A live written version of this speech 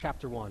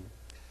chapter 1.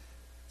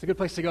 It's a good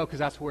place to go because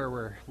that's where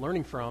we're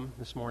learning from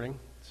this morning.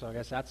 So I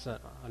guess that's an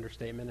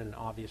understatement and an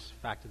obvious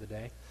fact of the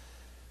day.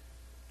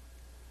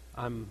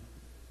 I'm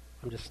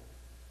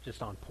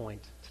just on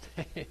point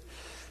today,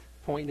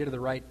 pointing you to the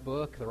right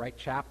book, the right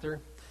chapter.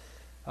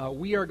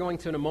 We are going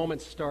to, in a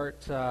moment,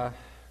 start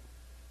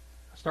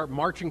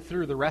marching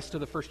through the rest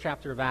of the first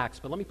chapter of Acts.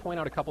 But let me point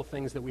out a couple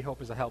things that we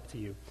hope is a help to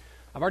you.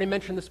 I've already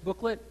mentioned this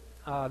booklet.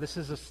 This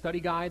is a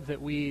study guide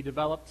that we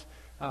developed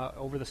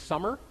over the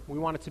summer. We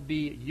want it to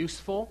be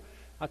useful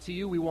to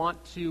you. We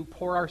want to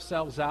pour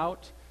ourselves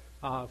out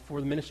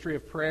for the ministry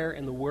of prayer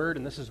and the Word,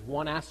 and this is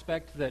one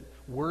aspect that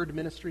Word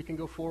ministry can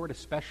go forward,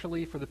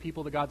 especially for the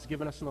people that God's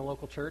given us in the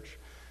local church.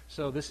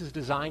 So this is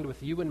designed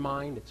with you in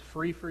mind. It's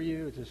free for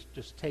you.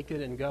 Just take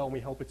it and go, and we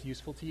hope it's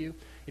useful to you.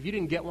 If you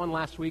didn't get one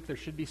last week, there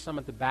should be some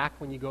at the back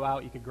when you go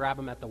out. You can grab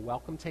them at the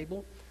welcome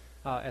table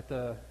at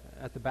the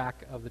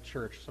back of the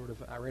church, sort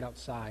of right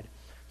outside.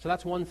 So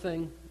that's one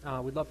thing.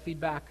 We'd love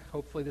feedback.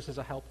 Hopefully this is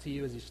a help to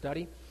you as you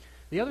study.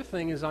 The other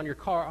thing is on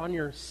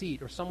your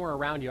seat, or somewhere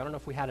around you. I don't know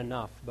if we had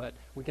enough, but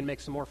we can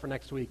make some more for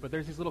next week. But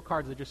there's these little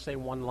cards that just say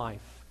one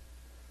life.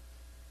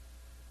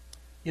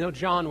 You know,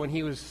 John, when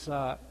he was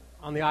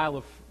on the Isle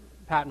of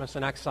Patmos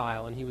in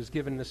exile, and he was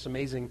given this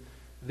amazing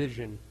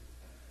vision,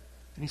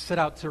 and he set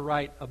out to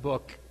write a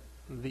book,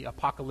 the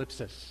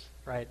Apocalypsis,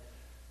 right,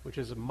 which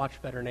is a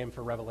much better name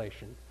for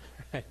Revelation.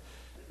 Right?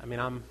 I mean,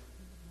 I'm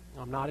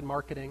not in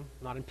marketing,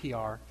 not in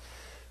PR,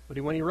 but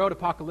when he wrote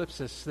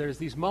Apocalypsis, there's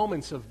these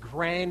moments of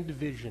grand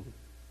vision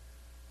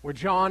where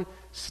John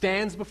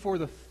stands before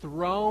the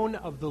throne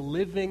of the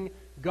living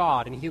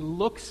God, and he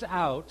looks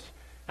out.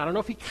 I don't know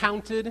if he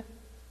counted,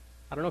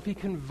 I don't know if he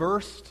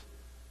conversed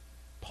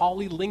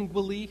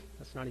polylingually.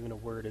 That's not even a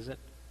word, is it?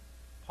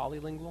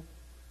 Polylingual?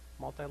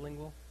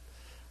 Multilingual?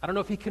 I don't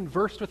know if he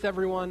conversed with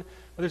everyone,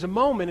 but there's a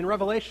moment in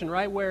Revelation,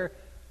 right, where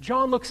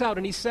John looks out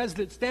and he says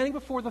that standing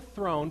before the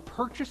throne,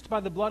 purchased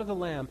by the blood of the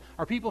Lamb,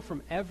 are people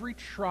from every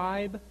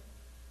tribe,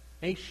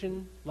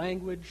 nation,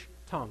 language,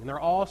 tongue. And they're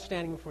all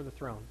standing before the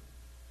throne.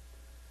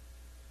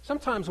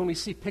 Sometimes when we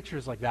see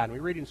pictures like that and we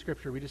read it in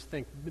Scripture, we just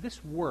think,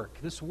 this work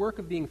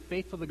of being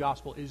faithful to the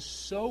gospel is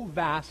so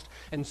vast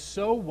and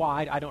so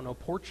wide. I don't know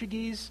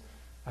Portuguese.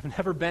 I've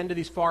never been to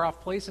these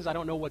far-off places. I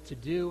don't know what to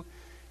do.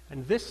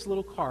 And this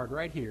little card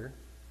right here,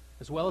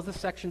 as well as the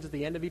sections at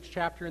the end of each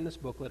chapter in this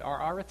booklet, are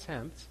our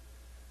attempt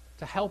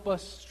to help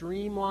us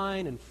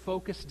streamline and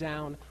focus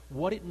down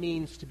what it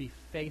means to be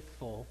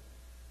faithful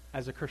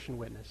as a Christian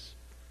witness.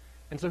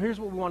 And so here's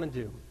what we want to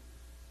do.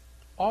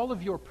 All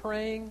of your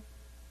praying,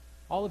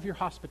 all of your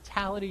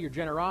hospitality, your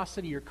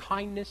generosity, your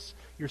kindness,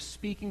 your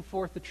speaking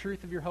forth the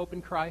truth of your hope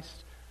in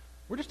Christ,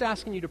 we're just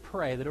asking you to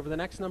pray that over the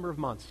next number of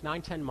months,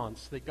 9, 10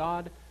 months, that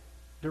God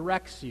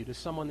directs you to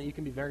someone that you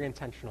can be very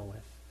intentional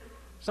with.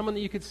 Someone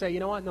that you could say, you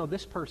know what, no,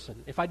 this person,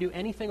 if I do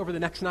anything over the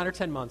next 9 or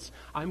 10 months,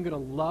 I'm going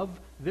to love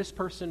this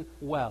person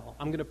well.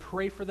 I'm going to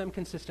pray for them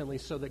consistently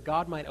so that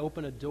God might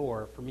open a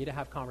door for me to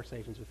have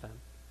conversations with them.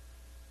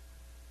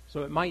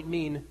 So it might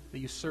mean that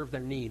you serve their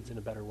needs in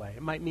a better way.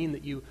 It might mean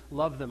that you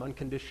love them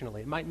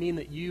unconditionally. It might mean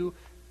that you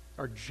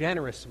are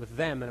generous with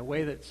them in a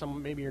way that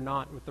maybe you're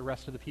not with the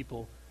rest of the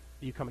people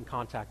that you come in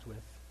contact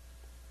with.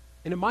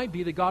 And it might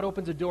be that God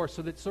opens a door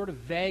so that sort of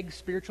vague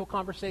spiritual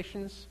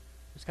conversations,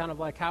 it's kind of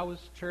like, how was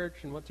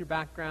church, and what's your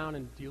background,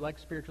 and do you like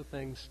spiritual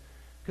things,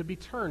 could be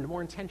turned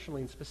more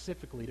intentionally and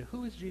specifically to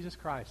who is Jesus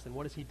Christ and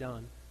what has he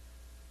done.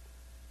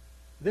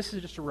 This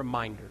is just a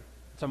reminder.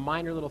 It's a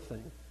minor little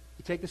thing.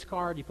 You take this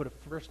card, you put a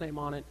first name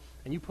on it,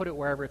 and you put it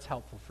wherever it's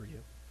helpful for you.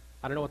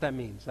 I don't know what that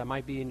means. That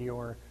might be in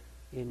your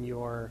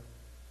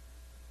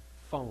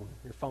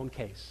phone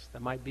case.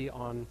 That might be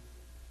on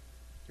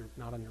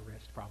not on your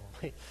wrist,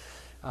 probably.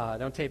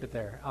 Don't tape it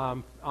there.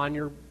 On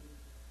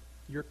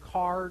your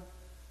car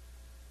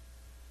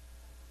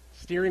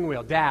steering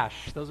wheel,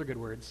 dash, those are good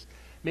words.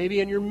 Maybe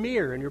in your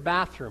mirror in your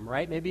bathroom,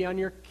 right? Maybe on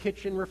your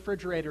kitchen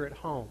refrigerator at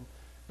home.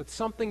 But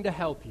something to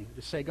help you,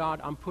 to say,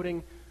 God, I'm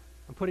putting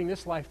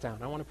this life down.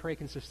 I want to pray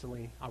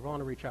consistently. I want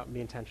to reach out and be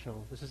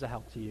intentional. This is a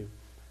help to you.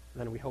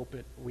 And then we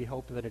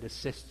hope that it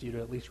assists you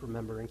to at least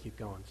remember and keep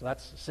going. So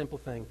that's a simple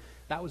thing.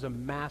 That was a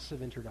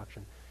massive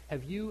introduction.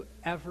 Have you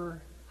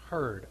ever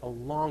heard a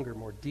longer,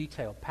 more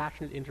detailed,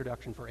 passionate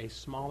introduction for a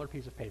smaller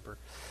piece of paper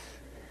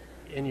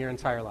in your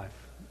entire life?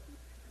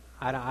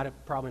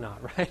 Probably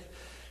not, right?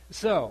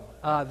 So,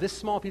 this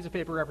small piece of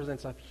paper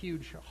represents a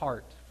huge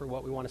heart for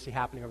what we want to see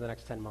happening over the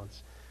next 10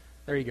 months.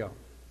 There you go.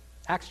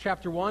 Acts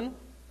chapter 1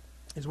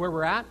 is where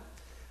we're at.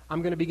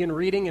 I'm going to begin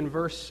reading in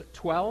verse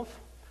 12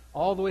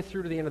 all the way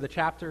through to the end of the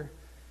chapter,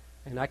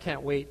 and I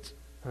can't wait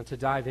to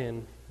dive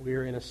in.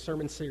 We're in a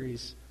sermon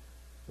series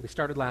that we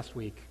started last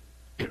week.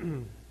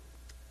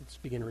 Let's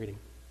begin reading.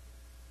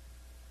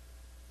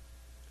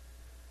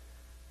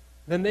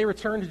 Then they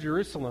returned to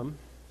Jerusalem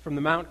from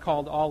the mount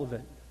called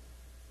Olivet,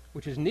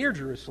 which is near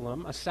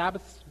Jerusalem, a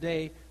Sabbath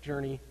day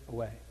journey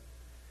away.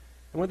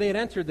 And when they had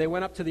entered, they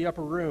went up to the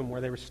upper room where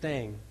they were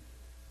staying.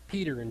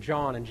 Peter and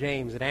John and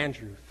James and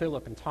Andrew,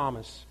 Philip and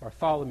Thomas,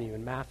 Bartholomew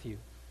and Matthew,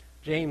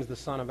 James the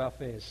son of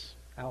Alphaeus,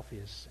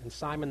 Alphaeus, and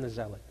Simon the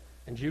Zealot,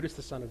 and Judas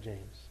the son of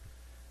James.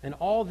 And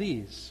all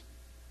these,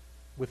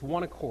 with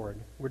one accord,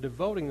 were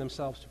devoting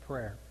themselves to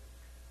prayer,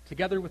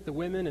 together with the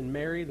women and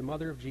Mary, the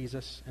mother of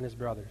Jesus, and his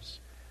brothers.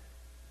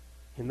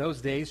 In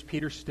those days,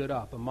 Peter stood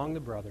up among the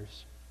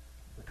brothers.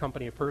 The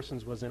company of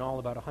persons was in all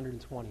about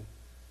 120.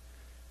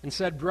 And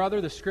said,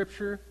 "Brother, the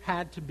scripture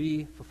had to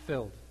be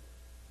fulfilled,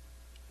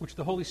 which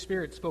the Holy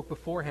Spirit spoke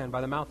beforehand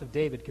by the mouth of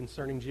David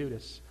concerning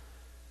Judas,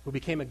 who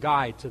became a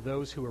guide to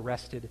those who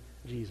arrested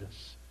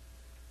Jesus.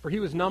 For he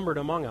was numbered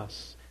among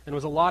us, and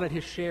was allotted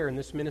his share in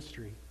this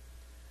ministry.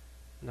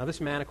 Now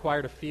this man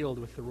acquired a field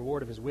with the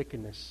reward of his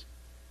wickedness,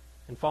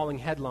 and falling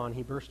headlong,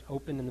 he burst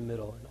open in the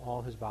middle, and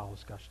all his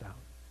bowels gushed out.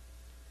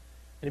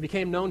 And it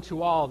became known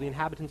to all the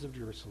inhabitants of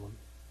Jerusalem,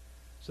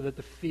 so that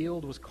the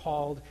field was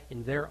called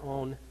in their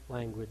own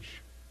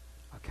language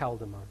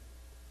Akeldama,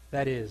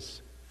 that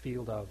is,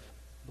 field of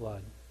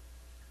blood.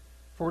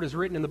 For it is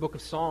written in the book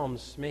of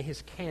Psalms, may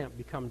his camp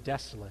become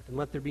desolate, and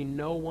let there be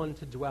no one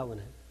to dwell in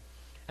it,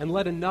 and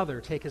let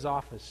another take his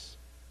office.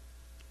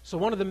 So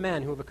one of the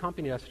men who have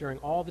accompanied us during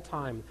all the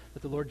time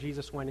that the Lord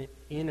Jesus went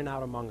in and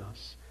out among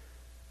us,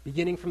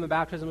 beginning from the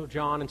baptism of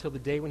John until the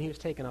day when he was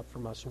taken up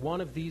from us,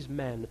 one of these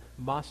men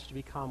must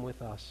become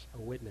with us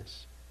a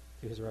witness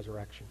to his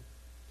resurrection.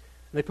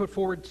 And they put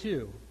forward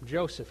two,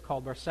 Joseph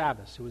called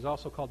Barsabbas, who was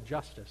also called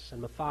Justus,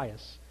 and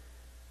Matthias.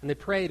 And they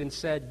prayed and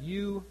said,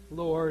 You,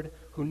 Lord,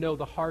 who know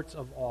the hearts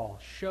of all,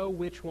 show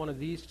which one of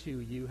these two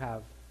you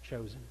have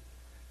chosen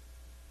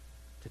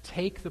to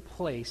take the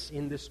place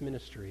in this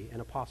ministry and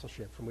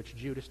apostleship from which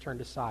Judas turned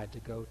aside to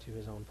go to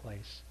his own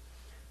place.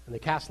 And they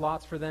cast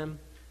lots for them,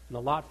 and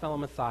the lot fell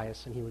on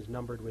Matthias, and he was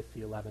numbered with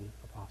the 11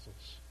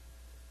 apostles.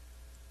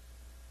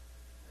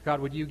 God,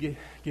 would you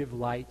give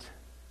light?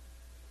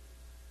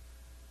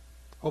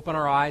 Open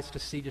our eyes to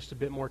see just a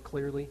bit more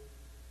clearly.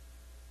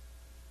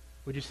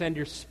 Would you send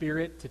your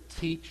Spirit to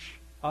teach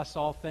us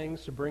all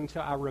things, to bring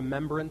to our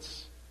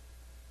remembrance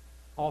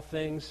all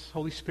things?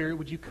 Holy Spirit,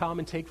 would you come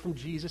and take from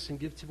Jesus and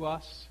give to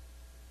us?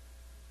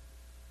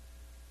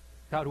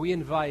 God, we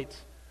invite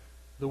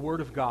the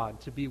Word of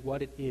God to be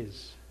what it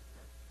is,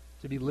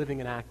 to be living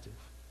and active,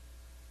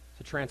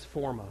 to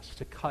transform us,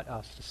 to cut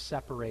us, to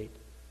separate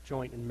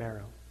joint and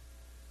marrow.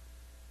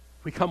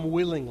 We come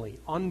willingly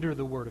under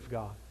the Word of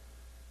God,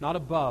 not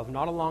above,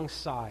 not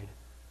alongside.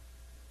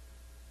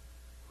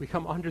 We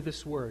come under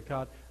this Word.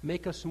 God,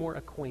 make us more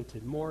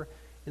acquainted, more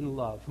in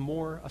love,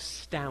 more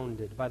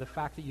astounded by the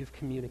fact that you've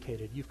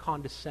communicated, you've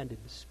condescended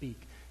to speak.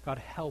 God,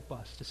 help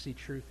us to see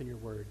truth in your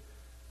Word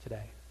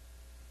today.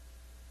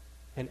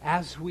 And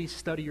as we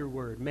study your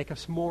Word, make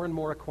us more and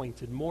more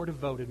acquainted, more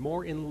devoted,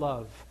 more in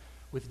love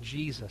with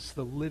Jesus,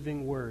 the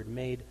living Word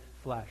made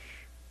flesh.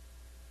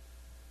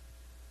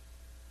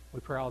 We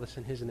pray all this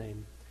in his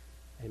name.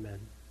 Amen.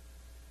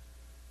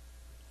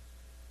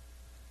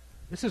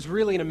 This is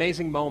really an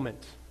amazing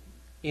moment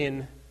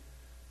in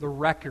the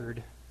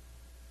record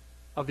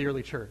of the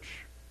early church.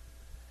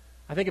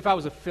 I think if I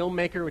was a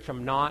filmmaker, which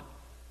I'm not,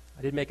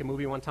 I did make a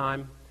movie one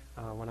time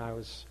when I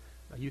was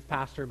a youth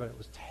pastor, but it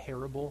was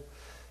terrible.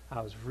 It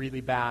was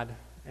really bad.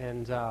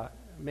 And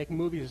making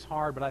movies is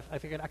hard, but I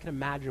think I can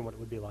imagine what it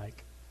would be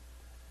like.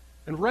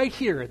 And right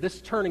here, at this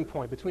turning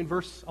point between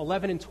verse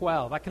 11 and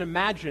 12, I can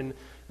imagine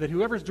that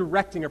whoever's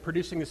directing or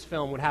producing this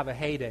film would have a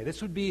heyday.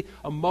 This would be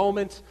a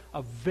moment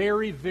of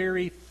very,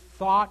 very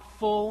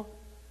thoughtful,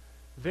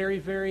 very,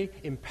 very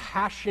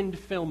impassioned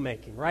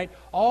filmmaking, right?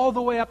 All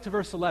the way up to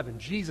verse 11,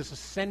 Jesus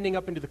ascending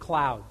up into the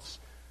clouds.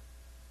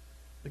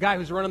 The guy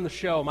who's running the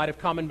show might have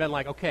come and been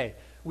like, okay,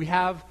 we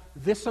have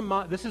this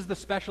amount, this is the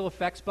special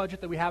effects budget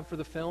that we have for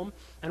the film,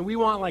 and we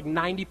want like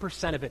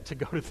 90% of it to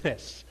go to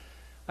this.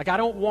 Like I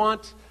don't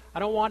want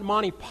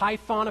Monty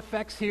Python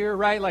effects here,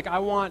 right? Like I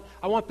want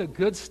the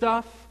good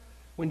stuff.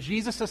 When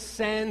Jesus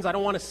ascends, I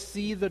don't want to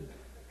see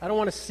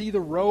the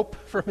rope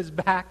from his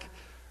back,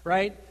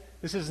 right?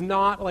 This is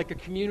not like a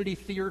community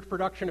theater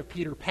production of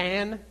Peter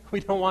Pan. We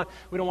don't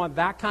want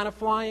that kind of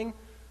flying.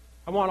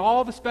 I want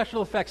all the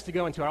special effects to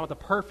go into it. I want the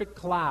perfect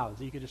clouds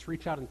that you could just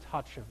reach out and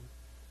touch them.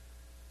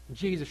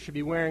 Jesus should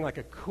be wearing like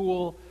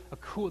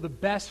the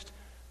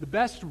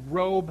best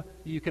robe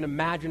that you can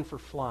imagine for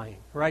flying,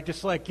 right?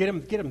 Just like get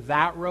him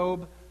that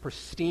robe,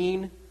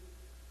 pristine.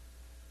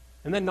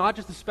 And then not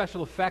just the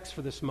special effects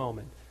for this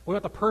moment. We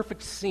want the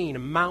perfect scene, a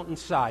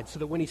mountainside, so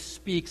that when he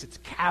speaks, it's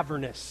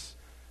cavernous,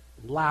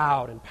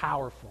 loud, and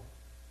powerful.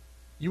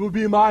 You will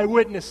be my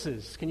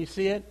witnesses. Can you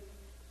see it?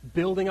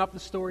 Building up the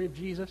story of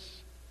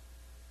Jesus.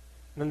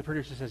 And then the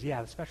producer says,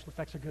 yeah, the special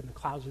effects are good, and the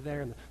clouds are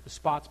there, and the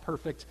spot's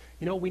perfect.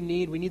 You know what we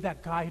need? We need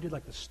that guy who did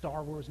like the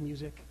Star Wars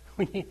music.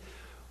 We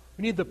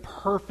need the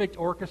perfect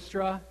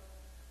orchestra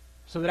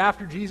so that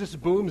after Jesus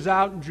booms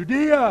out in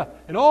Judea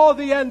and all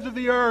the ends of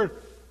the earth,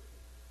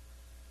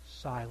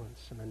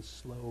 silence and then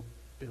slow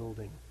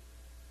building.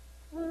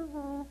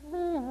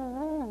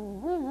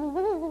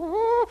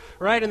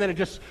 Right? And then it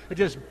just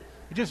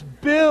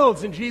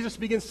builds and Jesus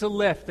begins to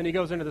lift and he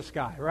goes into the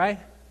sky, right?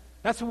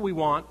 That's what we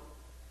want.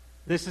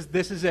 This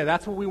is it.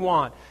 That's what we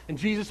want. And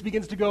Jesus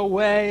begins to go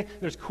away.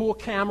 There's cool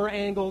camera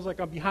angles like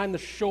behind the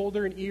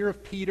shoulder and ear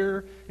of Peter,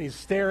 and he's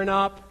staring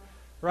up,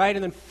 right?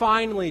 And then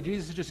finally,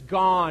 Jesus is just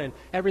gone, and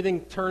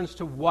everything turns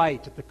to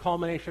white at the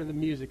culmination of the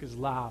music is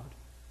loud.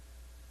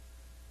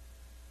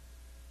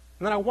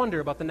 And then I wonder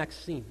about the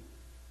next scene.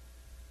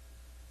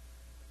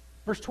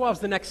 Verse 12 is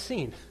the next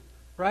scene,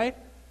 right?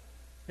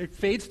 It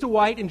fades to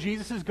white and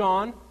Jesus is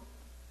gone,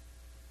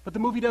 but the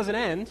movie doesn't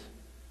end.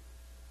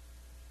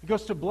 It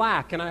goes to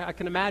black, and I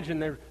can imagine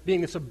there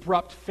being this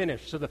abrupt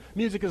finish. So the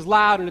music is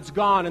loud and it's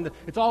gone, and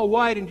it's all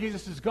white and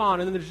Jesus is gone,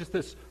 and then there's just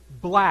this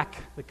black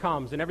that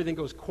comes, and everything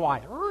goes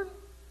quiet.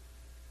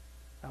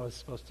 That was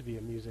supposed to be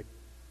a music.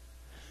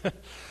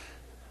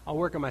 I'll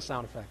work on my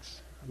sound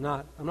effects.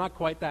 I'm not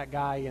quite that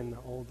guy in the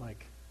old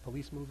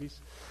police movies.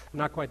 I'm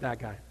not quite that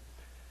guy.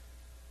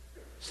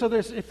 So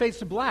it fades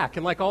to black,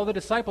 and all the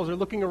disciples are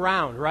looking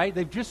around, right?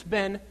 They've just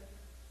been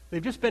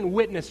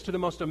witness to the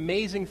most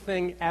amazing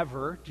thing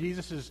ever.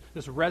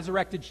 This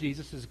resurrected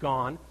Jesus is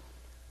gone.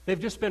 They've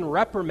just been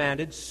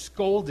reprimanded,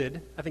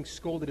 scolded. I think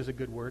scolded is a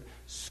good word.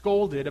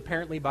 Scolded,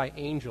 apparently by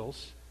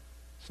angels.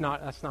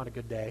 That's not a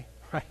good day,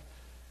 right?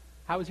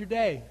 How was your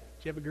day?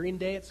 Did you have a green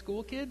day at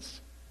school,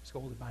 kids?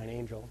 Scolded by an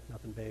angel,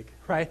 nothing big,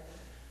 right?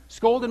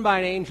 Scolded by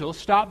an angel,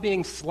 stop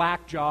being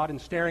slack-jawed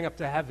and staring up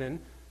to heaven.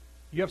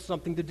 You have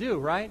something to do,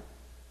 right?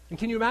 And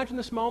can you imagine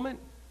this moment?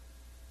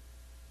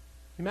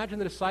 Imagine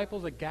the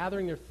disciples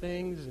gathering their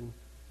things and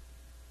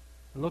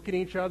looking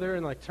at each other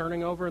and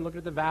turning over and looking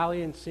at the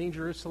valley and seeing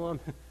Jerusalem.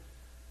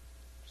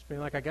 Just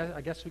being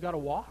I guess we got to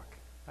walk.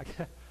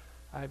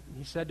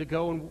 He said to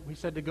go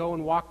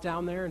and walk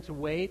down there and to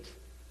wait.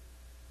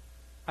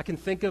 I can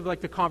think of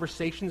the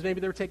conversations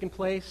maybe that were taking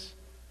place.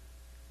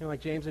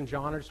 James and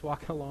John are just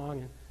walking along,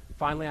 and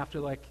finally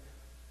after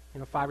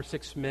 5 or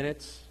 6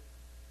 minutes,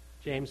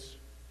 James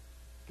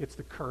gets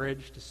the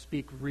courage to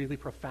speak really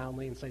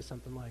profoundly and say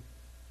something like,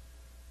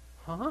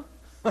 huh?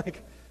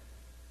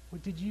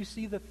 Did you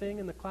see the thing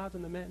in the clouds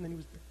and the mist? And then he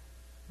was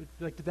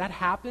did that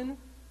happen? And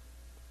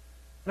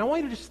I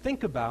want you to just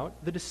think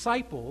about the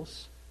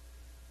disciples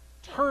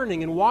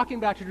turning and walking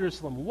back to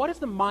Jerusalem. What is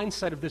the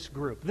mindset of this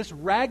group? This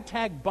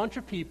ragtag bunch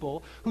of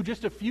people who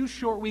just a few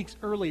short weeks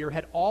earlier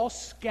had all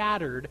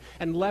scattered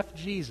and left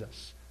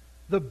Jesus.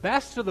 The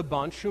best of the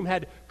bunch whom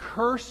had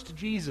cursed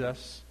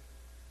Jesus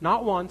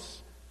not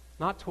once,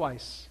 not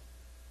twice,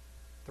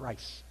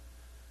 thrice.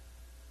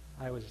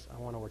 I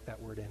want to work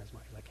that word in as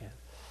much as I can.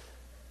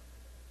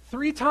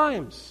 3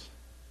 times.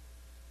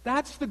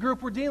 That's the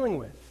group we're dealing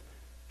with.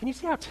 Can you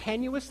see how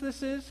tenuous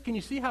this is? Can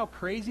you see how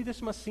crazy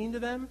this must seem to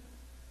them?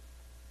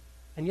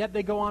 And yet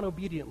they go on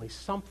obediently.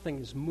 Something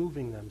is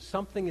moving them.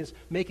 Something is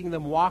making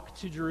them walk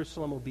to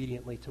Jerusalem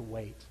obediently to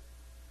wait.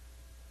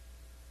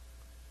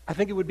 I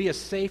think it would be a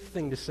safe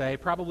thing to say,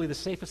 probably the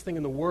safest thing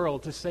in the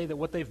world, to say that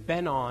what they've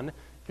been on,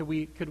 could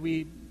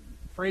we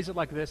phrase it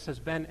like this, has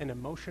been an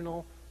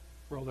emotional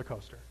roller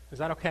coaster. Is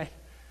that okay?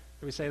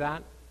 Can we say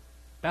that?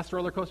 Best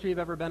roller coaster you've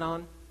ever been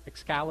on?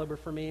 Excalibur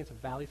for me. It's a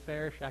Valley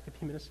Fair,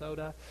 Shakopee,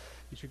 Minnesota.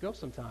 You should go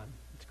sometime.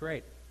 It's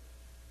great.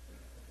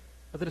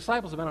 But the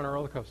disciples have been on a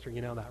roller coaster.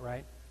 You know that,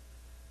 right?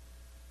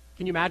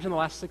 Can you imagine the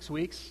last 6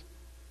 weeks?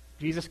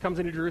 Jesus comes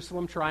into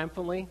Jerusalem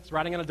triumphantly. He's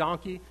riding on a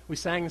donkey. We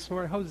sang this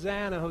morning,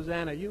 Hosanna,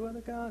 Hosanna, you are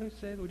the God who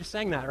saved. We just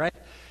sang that, right?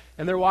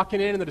 And they're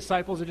walking in, and the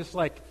disciples are just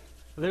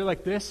they're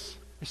like this.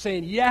 They're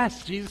saying,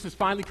 yes, Jesus is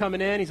finally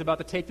coming in. He's about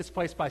to take this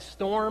place by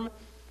storm.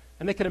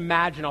 And they can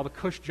imagine all the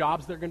cush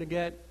jobs they're going to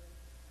get.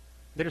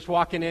 They're just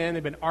walking in.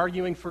 They've been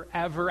arguing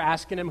forever,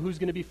 asking him who's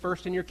going to be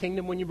first in your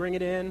kingdom when you bring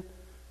it in.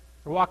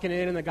 They're walking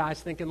in, and the guy's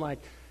thinking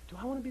do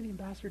I want to be the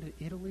ambassador to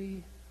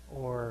Italy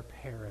or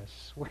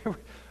Paris?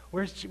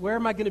 Where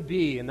am I going to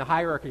be in the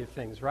hierarchy of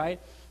things, right?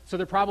 So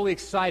they're probably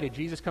excited.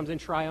 Jesus comes in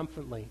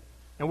triumphantly.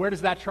 And where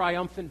does that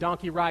triumphant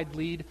donkey ride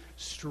lead?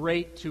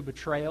 Straight to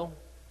betrayal.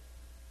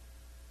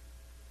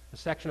 The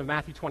section of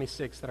Matthew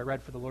 26 that I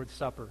read for the Lord's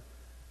Supper.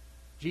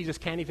 Jesus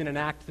can't even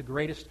enact the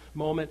greatest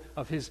moment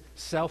of his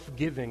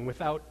self-giving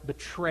without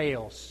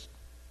betrayal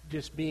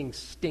just being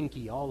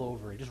stinky all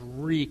over. It just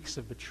reeks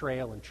of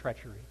betrayal and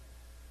treachery.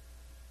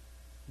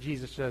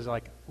 Jesus says,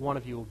 one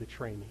of you will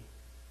betray me.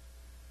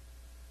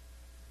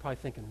 Probably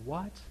thinking,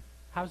 what?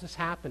 How's this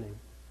happening?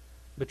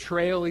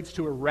 Betrayal leads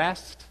to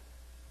arrest.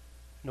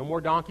 No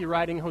more donkey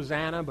riding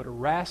Hosanna, but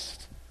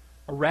arrest.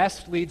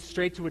 Arrest leads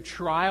straight to a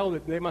trial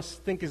that they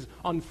must think is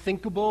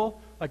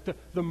unthinkable.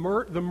 The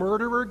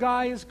murderer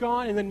guy is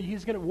gone, and then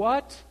he's going to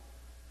what?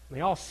 And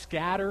they all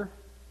scatter.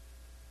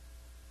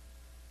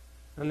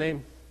 And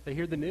they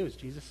hear the news.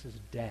 Jesus is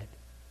dead.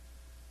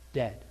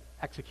 Dead.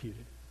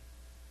 Executed.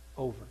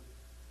 Over.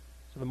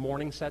 So the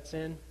morning sets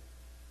in.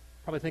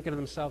 Probably thinking to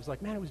themselves,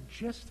 man, it was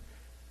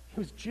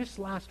just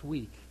last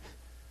week.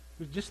 It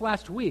was just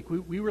last week.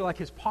 We were like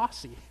his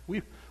posse.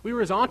 We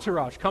were his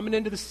entourage coming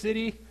into the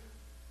city,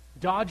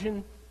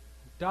 dodging,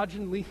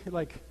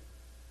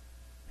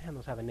 man,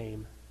 those have a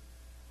name.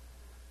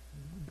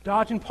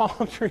 Dodging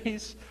palm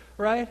trees,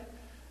 right?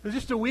 It was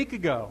just a week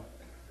ago.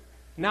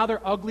 Now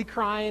they're ugly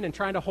crying and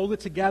trying to hold it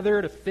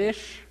together to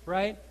fish,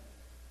 right?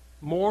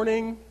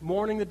 mourning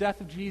the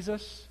death of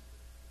Jesus.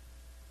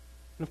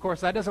 And of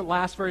course, that doesn't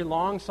last very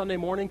long. Sunday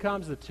morning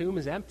comes, the tomb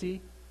is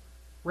empty.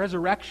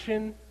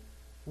 Resurrection,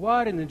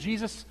 what? And then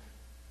Jesus,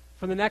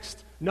 for the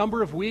next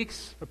number of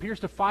weeks, appears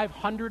to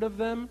 500 of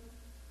them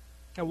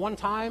at one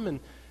time and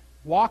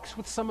walks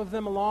with some of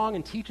them along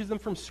and teaches them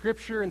from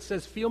Scripture and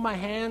says, feel my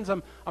hands,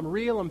 I'm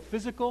real, I'm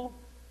physical.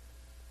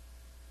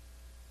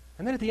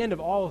 And then at the end of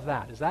all of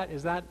that, has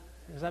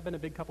that been a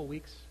big couple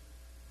weeks?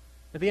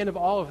 At the end of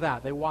all of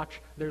that, they watch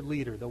their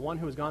leader, the one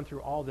who has gone through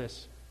all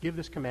this, give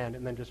this command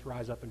and then just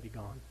rise up and be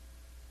gone.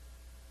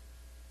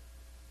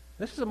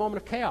 This is a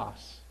moment of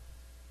chaos.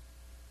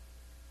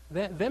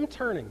 Them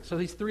turning, so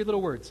these three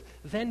little words,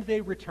 then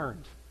they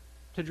returned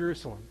to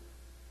Jerusalem.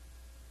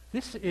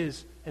 This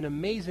is an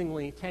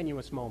amazingly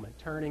tenuous moment,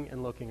 turning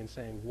and looking and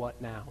saying,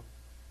 what now?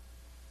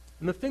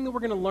 And the thing that we're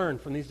going to learn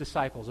from these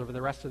disciples over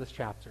the rest of this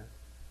chapter,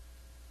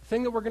 the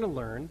thing that we're going to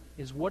learn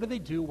is what do they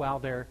do while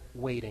they're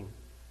waiting?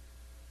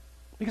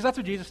 Because that's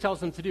what Jesus tells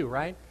them to do,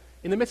 right?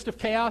 In the midst of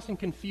chaos and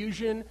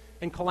confusion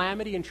and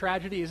calamity and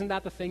tragedy, isn't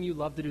that the thing you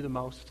love to do the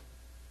most?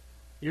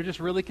 You're just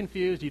really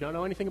confused. You don't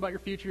know anything about your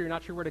future. You're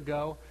not sure where to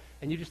go.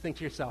 And you just think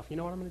to yourself, you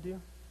know what I'm going to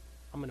do?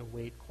 I'm going to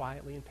wait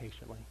quietly and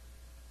patiently,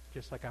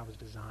 just like I was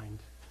designed,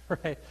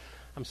 right?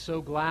 I'm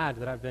so glad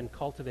that I've been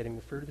cultivating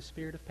the fruit of the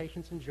Spirit of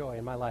patience and joy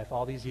in my life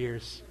all these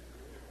years.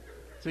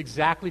 It's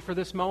exactly for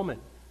this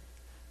moment.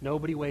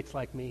 Nobody waits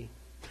like me,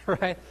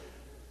 right?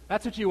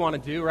 That's what you want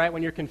to do, right?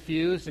 When you're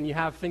confused and you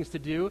have things to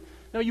do.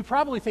 No, you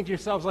probably think to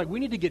yourselves, like, we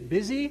need to get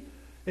busy.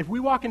 If we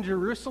walk in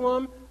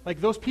Jerusalem, like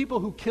those people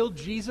who killed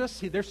Jesus,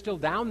 they're still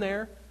down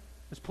there.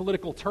 There's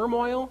political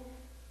turmoil.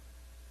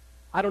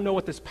 I don't know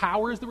what this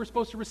power is that we're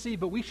supposed to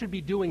receive, but we should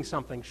be doing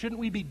something. Shouldn't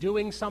we be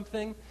doing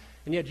something?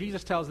 And yet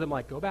Jesus tells them,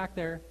 like, go back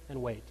there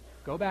and wait.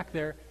 Go back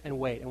there and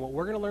wait. And what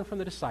we're going to learn from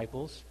the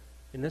disciples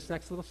in this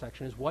next little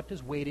section is, what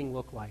does waiting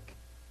look like?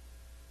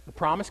 The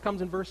promise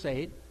comes in verse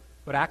 8,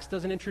 but Acts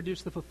doesn't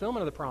introduce the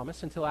fulfillment of the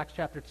promise until Acts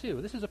chapter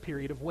 2. This is a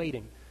period of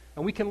waiting,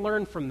 and we can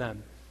learn from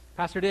them.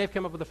 Pastor Dave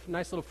came up with a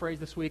nice little phrase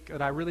this week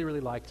that I really, really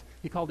liked.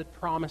 He called it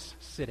promise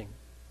sitting.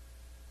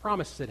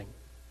 Promise sitting.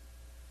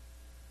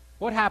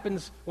 What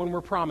happens when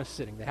we're promise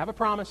sitting? They have a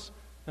promise,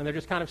 and they're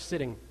just kind of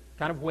sitting,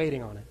 kind of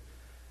waiting on it.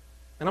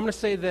 And I'm going to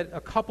say that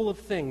a couple of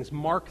things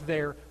mark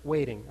their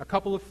waiting, a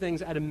couple of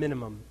things at a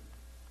minimum.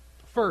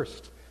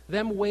 First,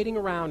 them waiting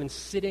around and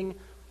sitting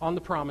on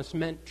the promise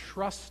meant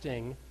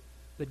trusting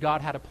that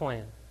God had a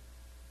plan.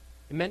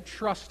 It meant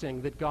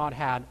trusting that God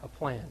had a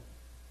plan.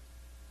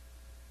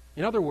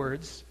 In other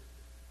words,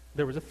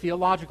 there was a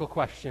theological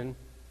question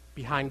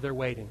behind their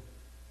waiting.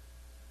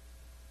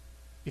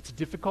 It's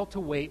difficult to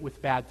wait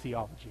with bad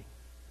theology.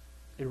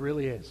 It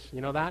really is.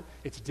 You know that?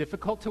 It's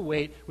difficult to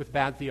wait with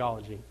bad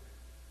theology.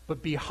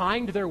 But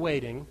behind their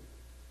waiting,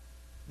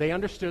 they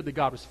understood that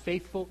God was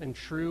faithful and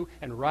true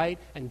and right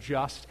and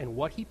just, and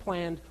what he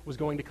planned was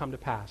going to come to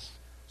pass.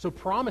 So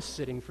promise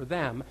sitting for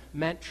them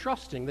meant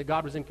trusting that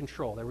God was in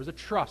control. There was a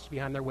trust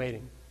behind their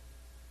waiting.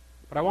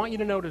 But I want you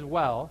to note as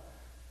well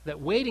that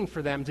waiting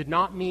for them did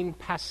not mean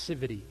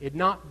passivity. It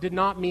did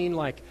not mean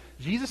like,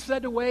 Jesus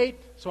said to wait,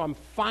 so I'm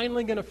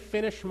finally going to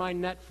finish my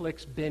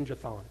Netflix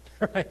binge-a-thon.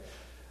 Right?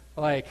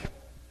 Like,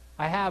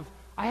 I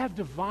have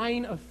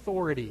divine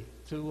authority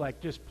to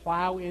like just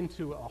plow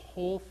into a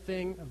whole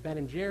thing of Ben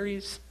and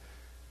Jerry's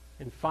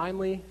and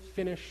finally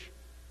finish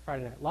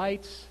Friday Night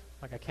Lights.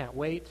 Like, I can't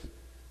wait.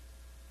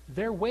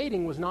 Their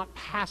waiting was not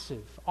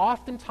passive.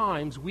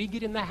 Oftentimes, we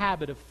get in the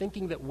habit of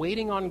thinking that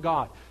waiting on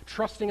God,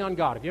 trusting on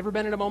God. Have you ever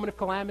been in a moment of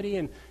calamity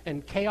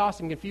and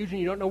chaos and confusion?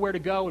 You don't know where to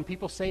go, and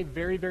people say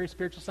very, very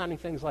spiritual-sounding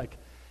things like,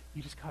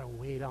 you just got to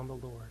wait on the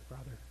Lord,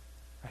 brother.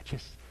 Right?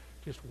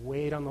 Just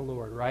wait on the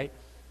Lord, right?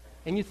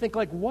 And you think,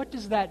 like, what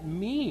does that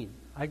mean?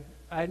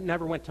 I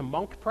never went to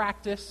monk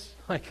practice.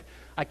 Like,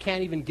 I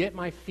can't even get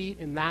my feet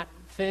in that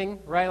thing,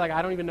 right? Like,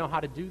 I don't even know how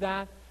to do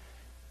that.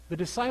 The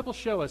disciples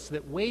show us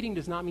that waiting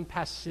does not mean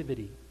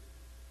passivity.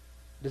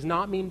 It does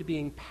not mean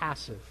being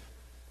passive.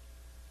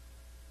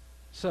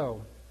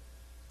 So,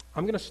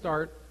 I'm going to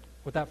start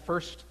with that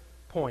first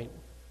point.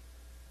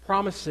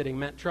 Promise sitting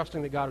meant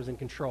trusting that God was in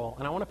control.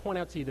 And I want to point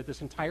out to you that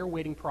this entire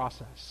waiting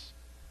process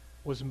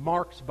was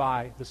marked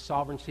by the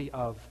sovereignty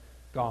of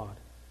God.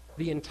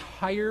 The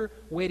entire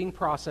waiting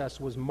process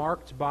was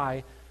marked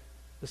by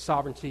the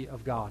sovereignty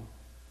of God.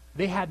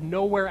 They had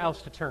nowhere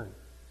else to turn.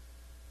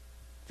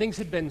 Things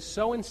had been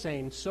so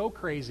insane, so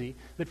crazy,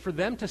 that for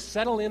them to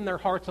settle in their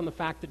hearts on the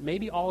fact that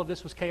maybe all of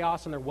this was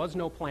chaos and there was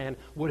no plan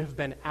would have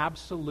been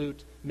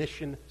absolute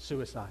mission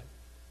suicide.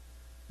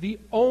 The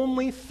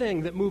only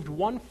thing that moved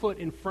one foot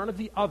in front of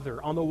the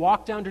other on the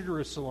walk down to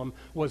Jerusalem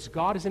was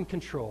God is in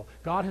control.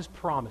 God has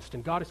promised,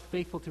 and God is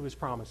faithful to his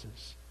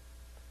promises.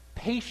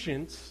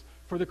 Patience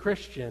for the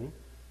Christian,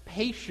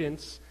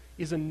 patience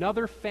is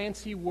another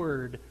fancy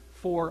word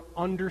for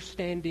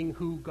understanding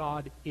who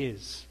God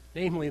is.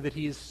 Namely, that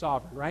he is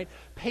sovereign, right?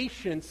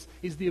 Patience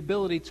is the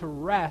ability to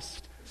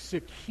rest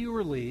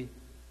securely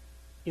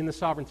in the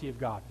sovereignty of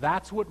God.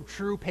 That's what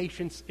true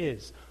patience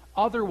is.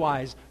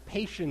 Otherwise,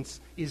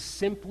 patience is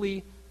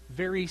simply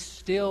very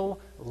still,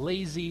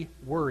 lazy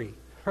worry.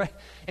 Right?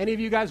 Any of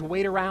you guys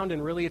wait around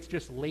and really it's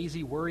just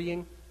lazy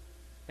worrying?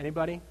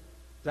 Anybody?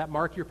 Does that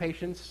mark your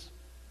patience?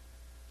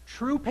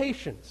 True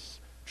patience,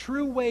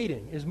 true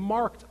waiting is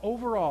marked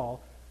overall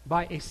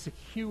by a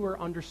secure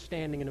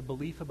understanding and a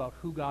belief about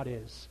who God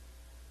is.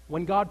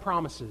 When God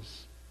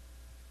promises,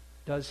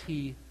 does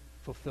he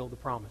fulfill the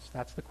promise?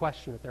 That's the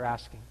question that they're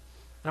asking.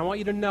 And I want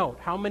you to note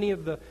how many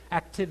of the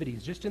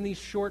activities, just in these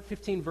short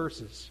 15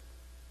 verses,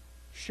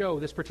 show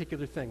this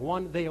particular thing.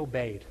 One, they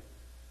obeyed.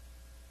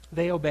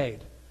 They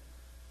obeyed.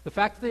 The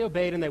fact that they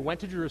obeyed and they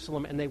went to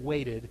Jerusalem and they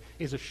waited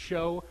is a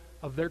show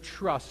of their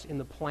trust in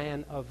the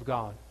plan of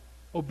God.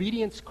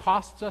 Obedience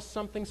costs us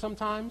something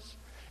sometimes,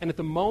 and at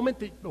the moment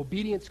that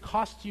obedience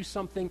costs you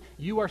something,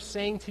 you are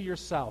saying to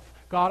yourself,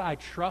 God, I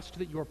trust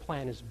that your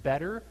plan is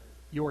better,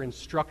 your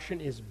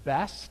instruction is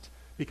best,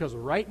 because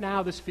right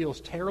now this feels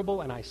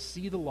terrible and I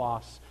see the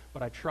loss,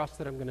 but I trust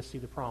that I'm going to see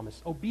the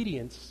promise.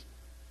 Obedience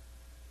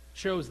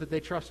shows that they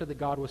trusted that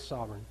God was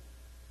sovereign.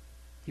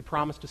 He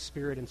promised a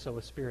Spirit, and so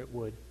a Spirit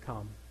would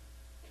come.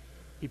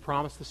 He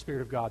promised the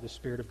Spirit of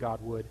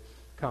God would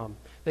come.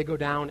 They go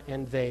down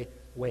and they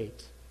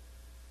wait.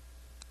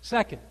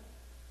 Second,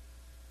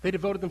 they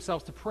devoted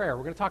themselves to prayer.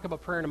 We're going to talk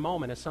about prayer in a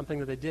moment as something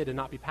that they did and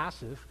not be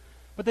passive,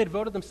 but they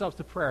devoted themselves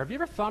to prayer. Have you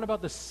ever thought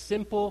about the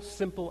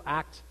simple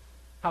act,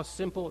 how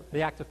simple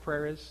the act of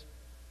prayer is?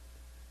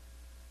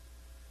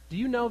 Do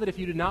you know that if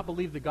you did not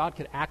believe that God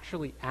could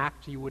actually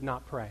act, you would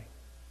not pray?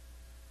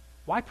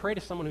 Why pray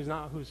to someone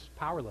who's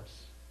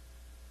powerless?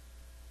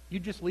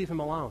 You'd just leave him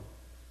alone.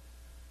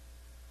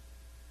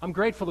 I'm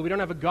grateful that we don't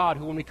have a God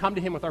who, when we come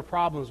to him with our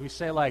problems, we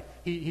say like,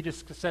 he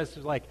just says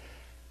like,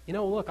 you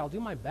know, look, I'll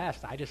do my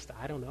best. I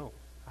don't know.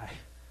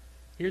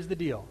 Here's the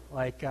deal.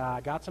 Like,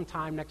 I got some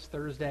time next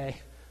Thursday,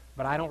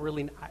 but I don't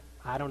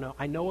know.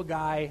 I know a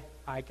guy,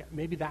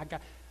 maybe that guy.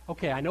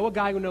 Okay, I know a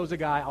guy who knows a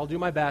guy. I'll do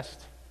my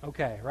best.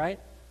 Okay, right?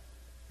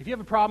 If you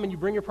have a problem and you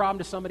bring your problem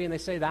to somebody and they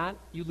say that,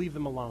 you leave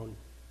them alone.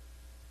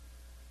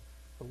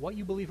 But what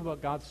you believe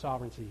about God's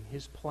sovereignty,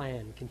 his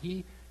plan,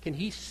 can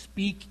he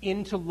speak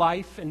into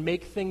life and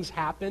make things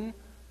happen?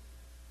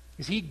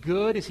 Is he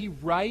good? Is he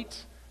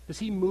right? Does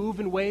he move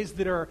in ways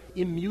that are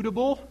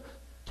immutable,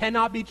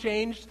 cannot be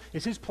changed?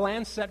 Is his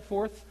plan set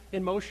forth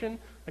in motion?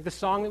 Like the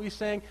song that we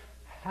sang,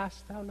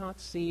 hast thou not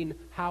seen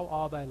how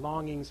all thy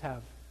longings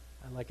have,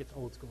 I like it's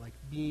old school, like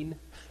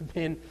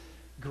been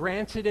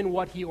granted in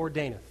what he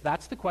ordaineth?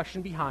 That's the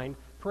question behind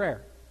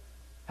prayer.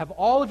 Have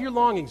all of your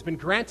longings been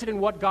granted in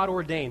what God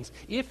ordains?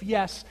 If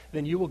yes,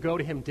 then you will go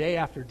to him day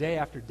after day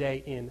after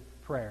day in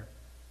prayer.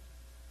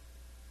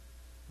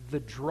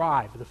 The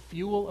drive, the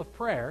fuel of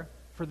prayer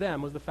for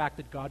them was the fact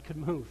that God could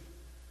move.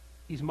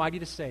 He's mighty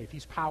to save.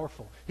 He's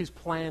powerful. His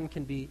plan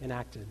can be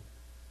enacted.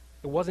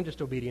 It wasn't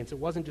just obedience. It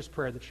wasn't just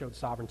prayer that showed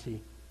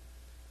sovereignty.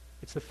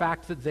 It's the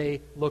fact that they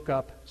look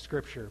up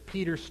Scripture.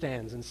 Peter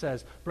stands and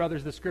says,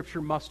 brothers, the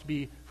Scripture must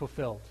be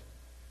fulfilled.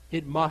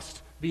 It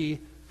must be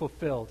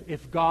fulfilled.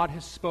 If God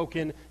has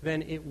spoken,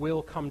 then it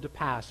will come to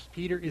pass.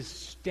 Peter is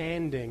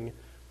standing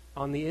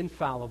on the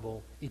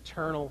infallible,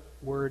 eternal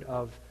Word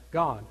of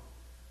God.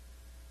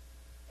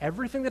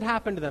 Everything that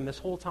happened to them this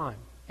whole time,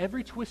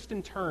 every twist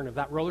and turn of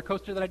that roller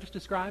coaster that I just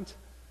described,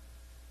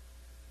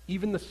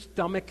 even the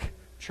stomach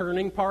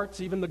churning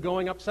parts, even the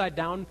going upside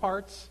down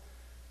parts,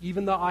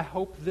 even the I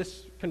hope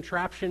this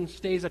contraption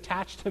stays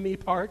attached to me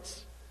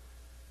parts,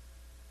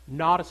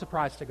 not a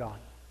surprise to God.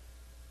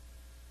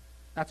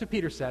 That's what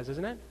Peter says,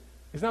 isn't it?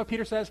 Isn't that what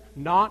Peter says?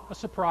 Not a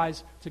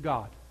surprise to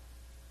God.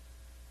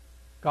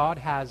 God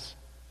has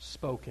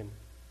spoken.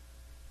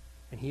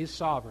 And he is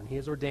sovereign. He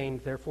has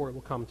ordained, therefore it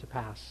will come to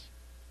pass.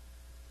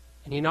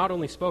 And he not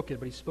only spoke it,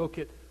 but he spoke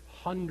it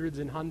hundreds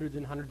and hundreds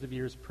and hundreds of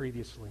years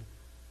previously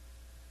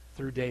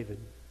through David.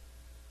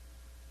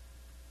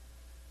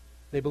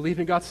 They believe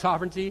in God's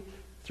sovereignty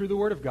through the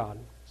Word of God.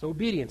 So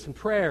obedience and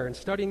prayer and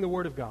studying the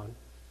Word of God.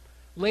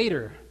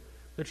 Later,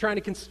 they're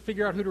trying to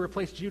figure out who to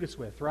replace Judas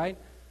with, right?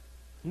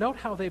 Note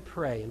how they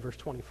pray in verse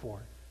 24.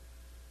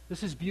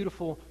 This is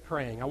beautiful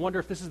praying. I wonder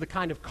if this is the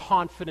kind of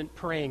confident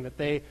praying that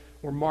they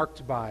were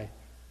marked by.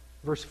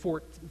 Verse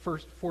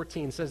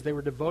 14 says they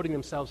were devoting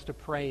themselves to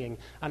praying,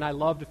 and I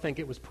love to think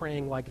it was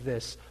praying like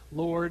this: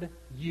 Lord,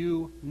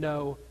 you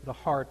know the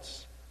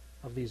hearts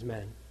of these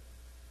men.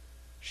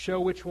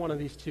 Show which one of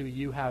these two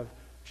you have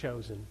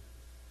chosen.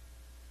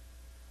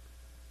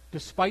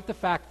 Despite the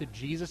fact that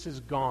Jesus is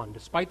gone,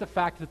 despite the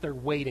fact that they're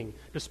waiting,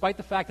 despite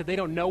the fact that they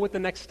don't know what the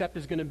next step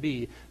is going to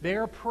be, they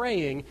are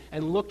praying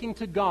and looking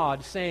to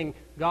God, saying,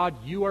 God,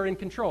 you are in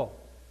control.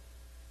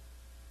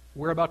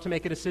 We're about to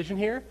make a decision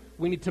here.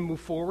 We need to move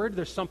forward.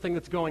 There's something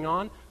that's going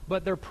on.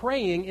 But they're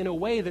praying in a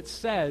way that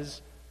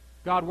says,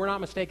 God, we're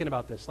not mistaken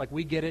about this. Like,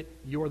 we get it.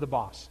 You're the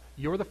boss.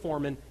 You're the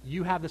foreman.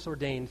 You have this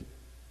ordained.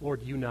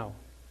 Lord, you know.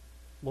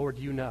 Lord,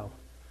 you know.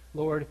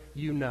 Lord,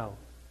 you know.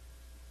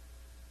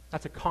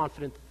 That's a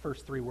confident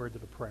first three words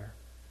of a prayer.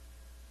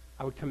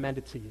 I would commend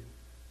it to you.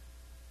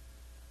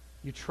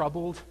 You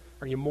troubled?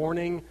 Are you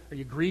mourning? Are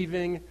you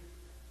grieving?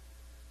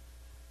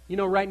 You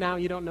know, right now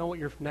you don't know what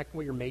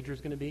your major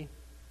is going to be.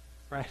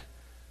 right?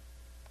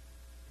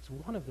 It's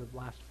one of the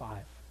last 5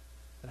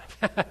 that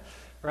I've had,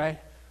 right?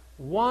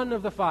 One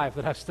of the 5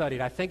 that I've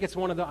studied. I think it's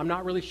one of the, I'm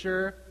not really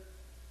sure.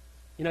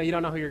 You know, you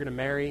don't know who you're going to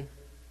marry. You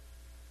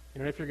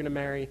don't know if you're going to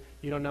marry.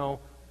 You don't know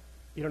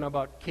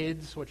about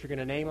kids, what you're going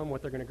to name them,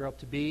 what they're going to grow up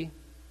to be.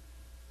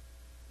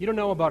 You don't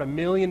know about a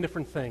million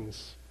different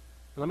things.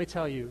 And let me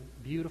tell you,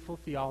 beautiful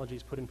theology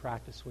is put in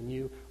practice when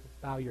you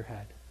bow your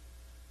head.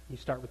 You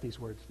start with these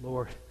words,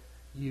 Lord,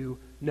 you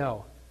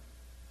know.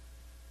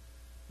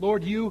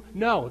 Lord, you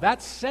know.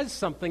 That says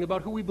something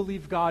about who we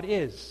believe God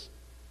is.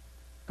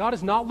 God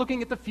is not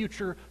looking at the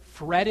future,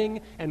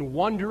 fretting and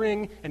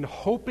wondering and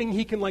hoping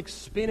he can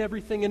spin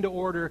everything into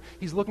order.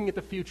 He's looking at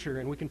the future,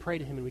 and we can pray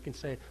to him and we can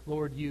say,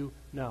 Lord, you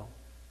know.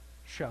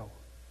 Show.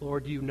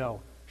 Lord, you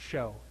know.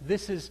 Show.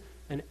 This is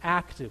an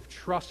active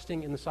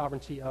trusting in the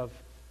sovereignty of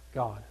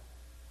God.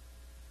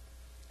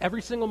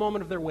 Every single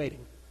moment of their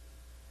waiting,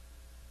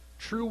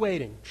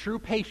 true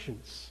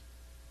patience,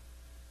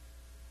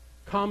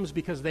 comes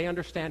because they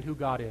understand who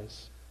God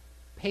is.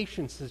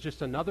 Patience is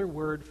just another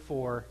word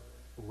for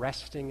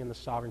resting in the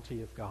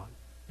sovereignty of God.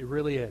 It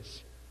really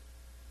is.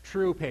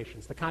 True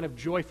patience, the kind of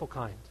joyful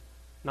kind,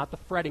 not the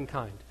fretting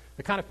kind.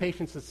 The kind of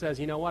patience that says,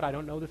 you know what, I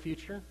don't know the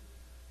future,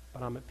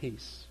 but I'm at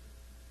peace.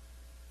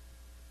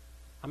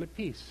 I'm at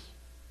peace.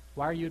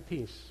 Why are you at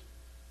peace?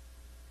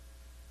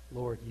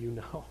 Lord, you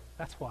know.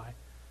 That's why.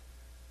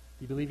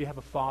 You believe you have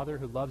a Father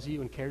who loves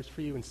you and cares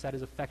for you and set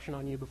his affection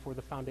on you before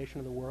the foundation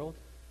of the world?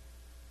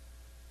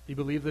 Do you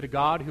believe that a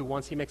God who,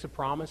 once he makes a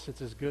promise,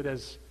 it's as good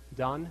as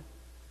done? Do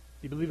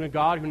you believe in a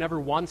God who never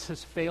once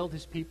has failed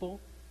his people?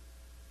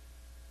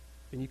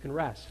 Then you can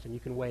rest and you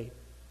can wait.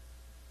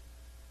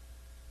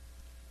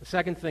 The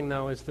second thing,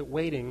 though, is that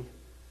waiting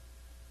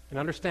and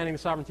understanding the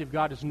sovereignty of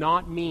God does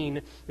not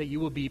mean that you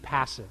will be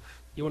passive.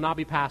 You will not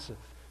be passive.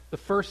 The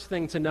first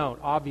thing to note,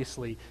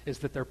 obviously, is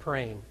that they're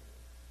praying.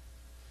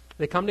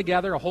 They come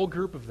together, a whole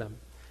group of them.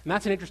 And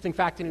that's an interesting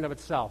fact in and of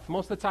itself.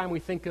 Most of the time we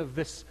think of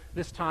this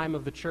time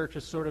of the church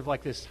as sort of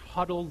like this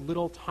huddled,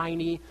 little,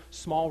 tiny,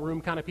 small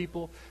room kind of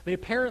people. They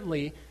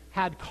apparently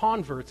had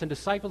converts and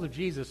disciples of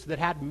Jesus that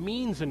had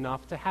means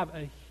enough to have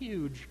a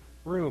huge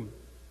room.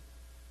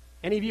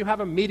 Any of you have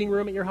a meeting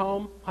room at your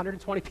home?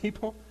 120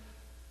 people?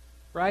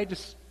 Right?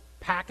 Just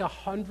pack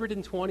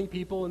 120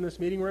 people in this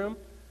meeting room.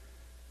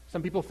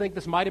 Some people think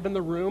this might have been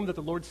the room that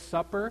the Lord's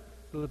Supper,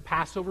 the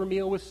Passover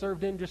meal was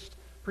served in just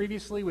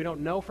previously. We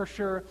don't know for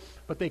sure.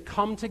 But they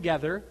come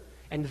together,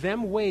 and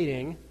them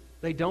waiting,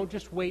 they don't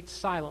just wait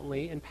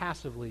silently and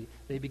passively.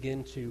 They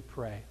begin to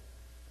pray.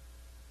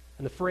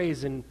 And the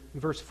phrase in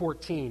verse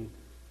 14,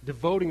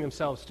 devoting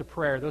themselves to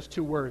prayer, those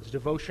two words,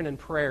 devotion and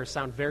prayer,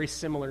 sound very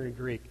similar in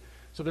Greek.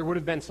 So there would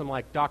have been some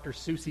like Dr.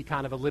 Seussy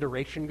kind of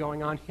alliteration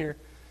going on here.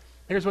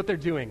 Here's what they're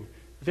doing.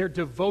 They're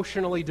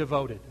devotionally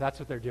devoted. That's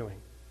what they're doing.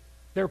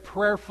 They're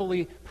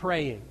prayerfully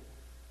praying.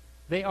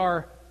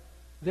 They're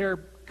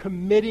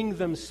committing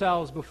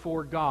themselves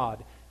before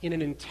God in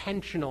an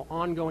intentional,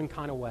 ongoing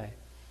kind of way.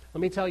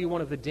 Let me tell you,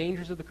 one of the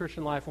dangers of the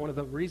Christian life, one of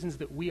the reasons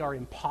that we are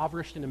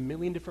impoverished in a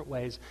million different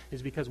ways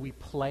is because we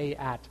play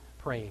at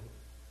praying.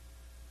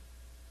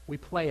 We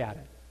play at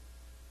it.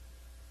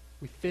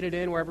 We fit it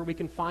in wherever we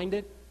can find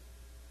it.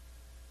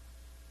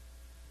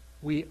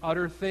 We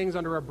utter things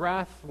under our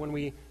breath when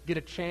we get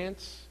a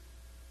chance.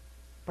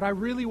 But I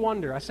really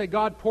wonder, I say,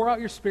 God, pour out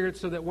your Spirit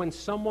so that when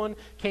someone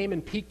came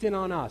and peeked in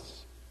on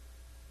us,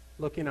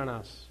 looking on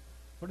us,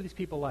 what are these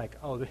people like?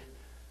 Oh,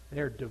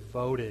 they're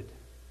devoted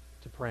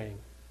to praying.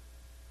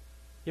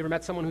 You ever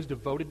met someone who's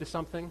devoted to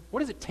something?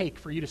 What does it take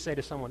for you to say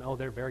to someone, oh,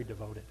 they're very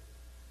devoted?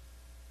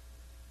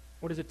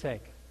 What does it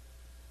take?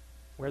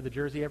 Wear the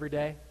jersey every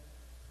day?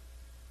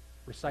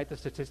 Recite the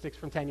statistics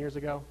from 10 years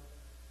ago?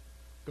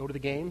 Go to the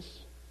games?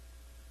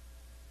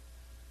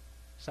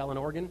 Sell an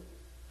organ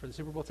for the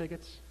Super Bowl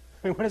tickets?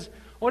 I mean,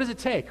 what does it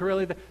take?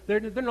 Really, they're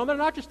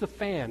not just a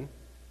fan.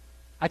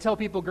 I tell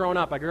people growing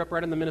up, I grew up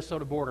right on the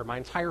Minnesota border. My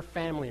entire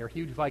family are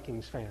huge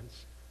Vikings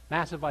fans,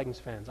 massive Vikings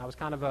fans. I was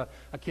kind of a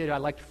kid. I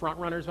liked front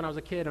runners when I was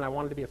a kid, and I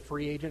wanted to be a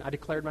free agent. I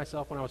declared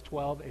myself when I was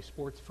 12 a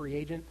sports free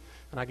agent,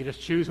 and I could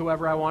just choose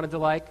whoever I wanted to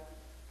like.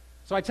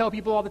 So I tell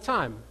people all the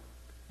time,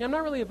 yeah, I'm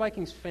not really a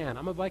Vikings fan.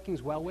 I'm a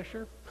Vikings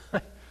well-wisher.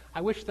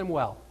 I wish them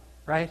well,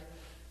 right?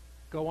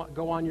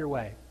 Go on your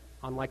way.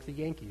 Unlike the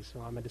Yankees, so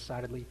I'm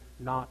decidedly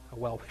not a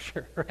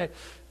well-wisher, right?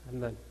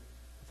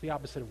 It's the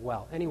opposite of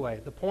well.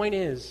 Anyway, the point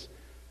is,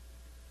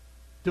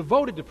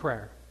 devoted to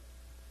prayer.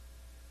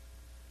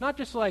 Not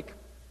just like,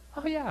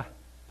 oh yeah,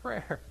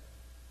 prayer.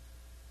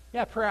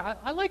 Yeah, prayer.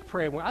 I like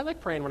praying. I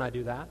like praying when I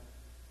do that.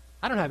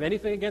 I don't have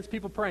anything against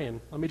people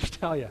praying. Let me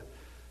just tell you.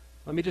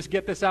 Let me just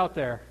get this out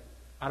there.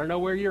 I don't know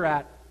where you're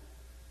at.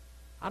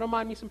 I don't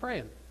mind me some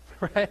praying,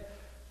 right?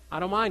 I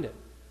don't mind it.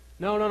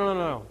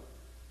 No.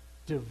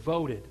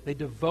 Devoted. They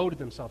devoted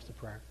themselves to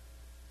prayer.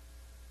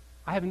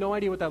 I have no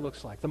idea what that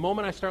looks like. The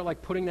moment I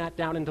start putting that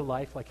down into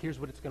life, here's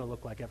what it's going to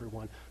look like,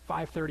 everyone.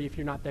 5:30, if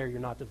you're not there,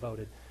 you're not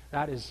devoted.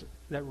 That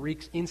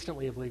reeks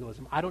instantly of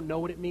legalism. I don't know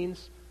what it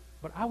means,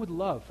 but I would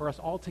love for us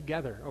all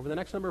together over the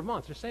next number of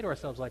months just say to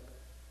ourselves,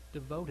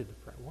 Devoted to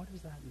prayer. What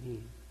does that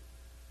mean?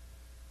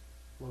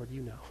 Lord,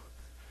 you know.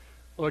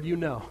 Lord, you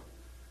know.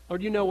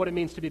 Lord, you know what it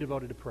means to be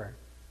devoted to prayer.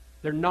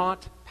 They're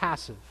not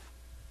passive.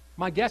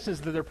 My guess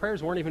is that their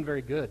prayers weren't even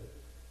very good.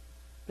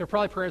 They're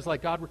probably prayers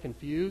like, God, we're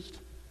confused.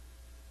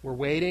 We're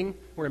waiting.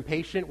 We're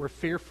impatient. We're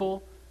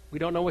fearful. We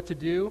don't know what to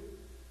do.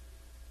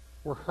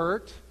 We're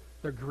hurt.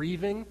 They're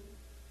grieving.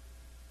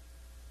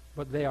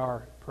 But they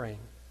are praying.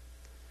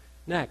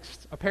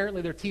 Next,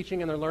 apparently they're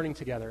teaching and they're learning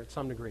together at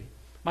some degree.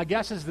 My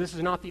guess is this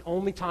is not the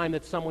only time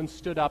that someone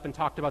stood up and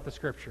talked about the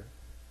Scripture.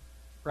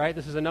 Right?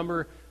 This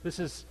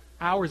is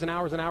hours and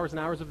hours and hours and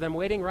hours of them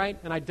waiting, right?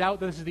 And I doubt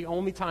that this is the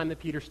only time that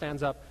Peter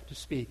stands up to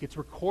speak. It's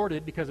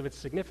recorded because of its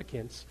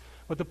significance.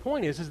 But the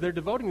point is they're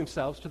devoting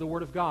themselves to the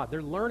Word of God.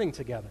 They're learning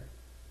together.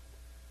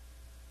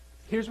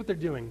 Here's what they're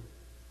doing.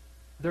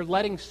 They're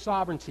letting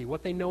sovereignty,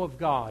 what they know of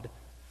God,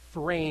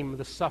 frame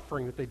the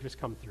suffering that they've just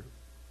come through.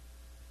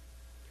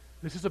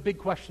 This is a big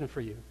question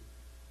for you.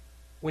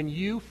 When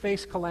you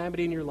face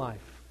calamity in your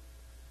life,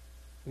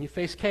 when you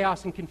face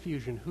chaos and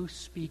confusion, who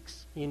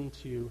speaks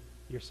into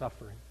your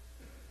suffering?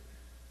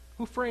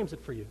 Who frames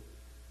it for you?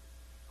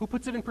 Who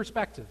puts it in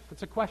perspective?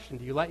 It's a question.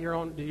 Do you let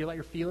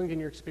your feelings and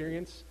your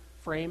experience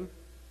frame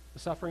the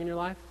suffering in your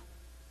life?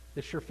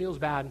 This sure feels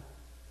bad.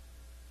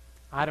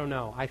 I don't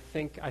know. I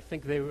think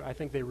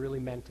they really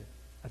meant it.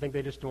 I think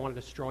they just want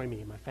to destroy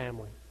me and my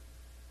family.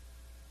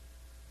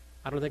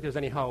 I don't think there's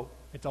any hope.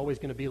 It's always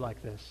going to be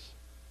like this.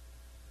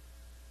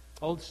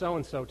 Old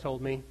so-and-so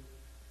told me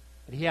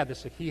that he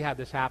had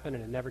this happen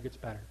and it never gets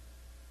better.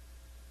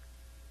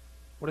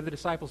 What are the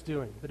disciples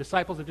doing? The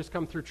disciples have just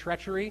come through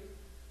treachery.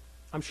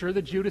 I'm sure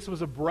that Judas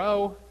was a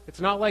bro.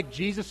 It's not like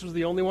Jesus was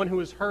the only one who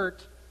was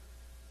hurt.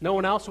 No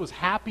one else was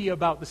happy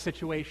about the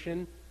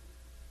situation.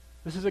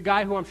 This is a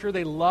guy who I'm sure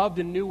they loved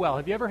and knew well.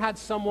 Have you ever had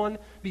someone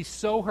be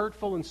so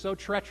hurtful and so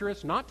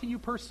treacherous, not to you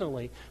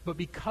personally, but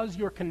because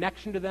your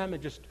connection to them,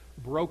 it just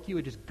broke you,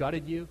 it just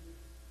gutted you?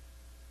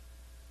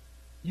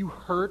 You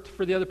hurt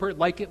for the other person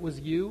like it was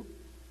you?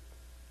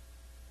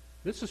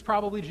 This was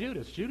probably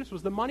Judas. Judas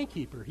was the money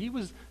keeper. He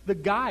was the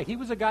guy. He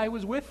was a guy who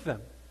was with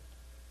them.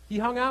 He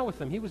hung out with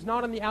them. He was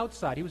not on the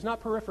outside. He was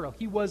not peripheral.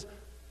 He was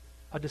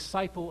a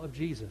disciple of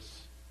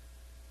Jesus.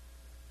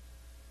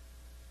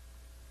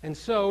 And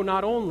so,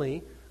 not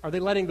only are they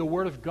letting the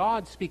Word of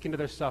God speak into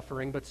their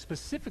suffering, but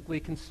specifically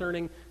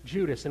concerning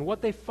Judas. And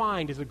what they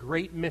find is a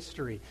great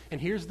mystery. And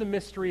here's the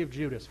mystery of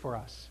Judas for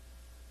us.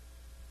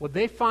 What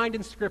they find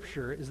in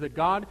Scripture is that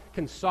God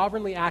can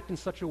sovereignly act in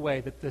such a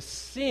way that the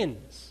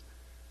sins,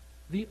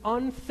 the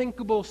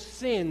unthinkable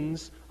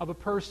sins of a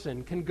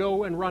person, can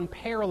go and run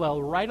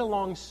parallel right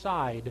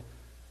alongside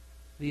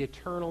the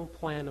eternal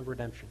plan of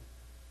redemption.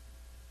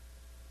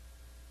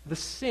 The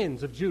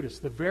sins of Judas,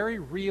 the very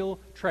real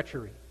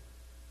treachery,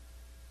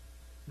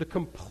 the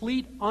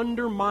complete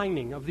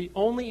undermining of the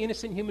only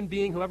innocent human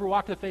being who ever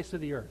walked the face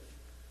of the earth,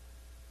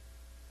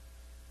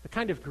 the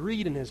kind of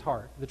greed in his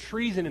heart, the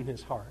treason in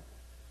his heart,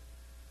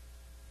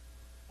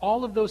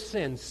 all of those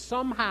sins,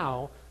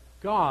 somehow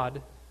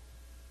God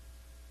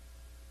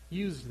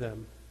used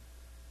them.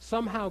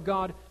 Somehow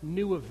God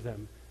knew of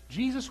them.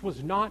 Jesus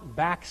was not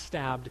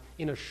backstabbed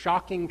in a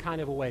shocking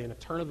kind of a way, in a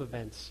turn of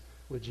events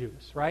with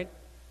Judas, right?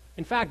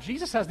 In fact,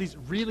 Jesus has these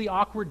really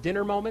awkward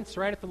dinner moments,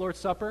 right, at the Lord's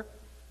Supper,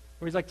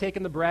 where he's like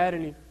taking the bread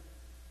and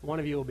one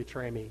of you will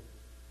betray me,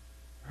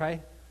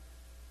 right?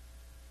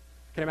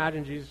 I can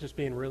imagine Jesus just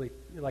being really,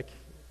 like,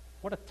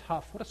 what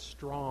a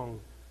strong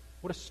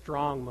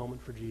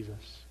moment for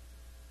Jesus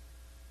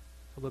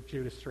to look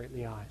Judas straight in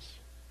the eyes.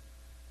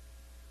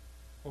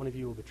 One of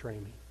you will betray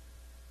me.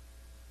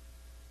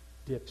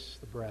 Dips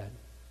the bread.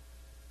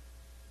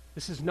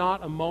 This is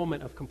not a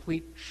moment of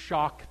complete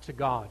shock to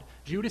God.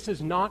 Judas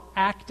is not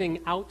acting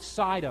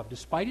outside of,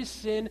 despite his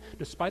sin,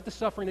 despite the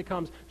suffering that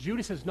comes,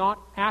 Judas is not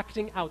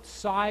acting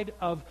outside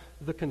of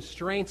the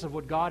constraints of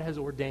what God has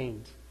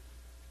ordained.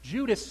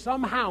 Judas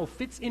somehow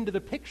fits into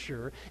the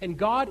picture, and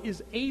God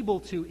is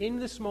able to, in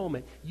this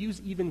moment, use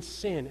even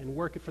sin and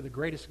work it for the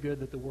greatest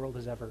good that the world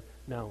has ever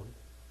known.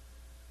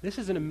 This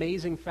is an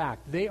amazing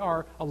fact. They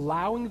are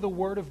allowing the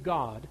Word of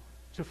God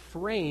to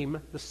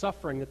frame the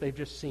suffering that they've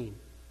just seen.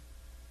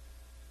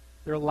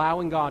 They're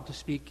allowing God to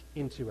speak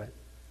into it.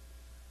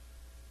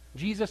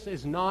 Jesus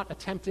is not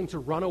attempting to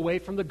run away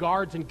from the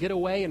guards and get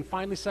away and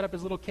finally set up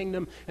his little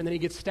kingdom, and then he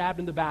gets stabbed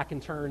in the back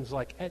and turns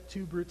like, et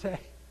tu, Brute.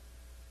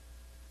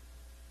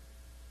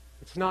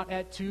 It's not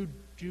et tu,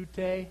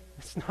 Jute.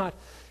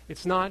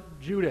 It's not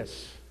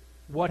Judas.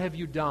 What have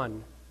you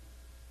done?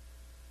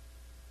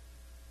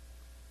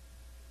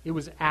 It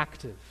was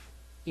active.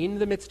 In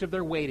the midst of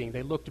their waiting,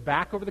 they looked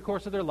back over the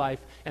course of their life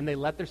and they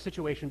let their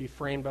situation be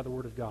framed by the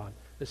Word of God.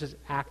 This is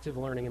active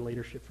learning and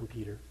leadership from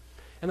Peter.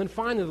 And then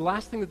finally, the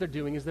last thing that they're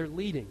doing is they're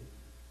leading.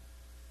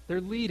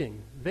 They're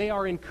leading. They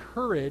are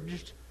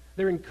encouraged.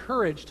 They're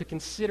encouraged to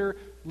consider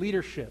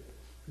leadership.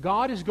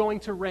 God is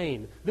going to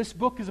reign. This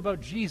book is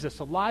about Jesus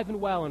alive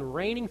and well and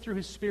reigning through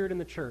his Spirit in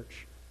the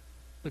church.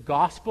 The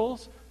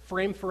Gospels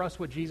frame for us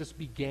what Jesus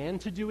began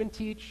to do and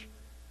teach.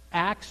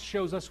 Acts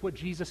shows us what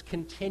Jesus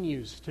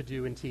continues to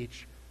do and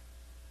teach.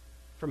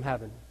 from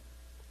heaven.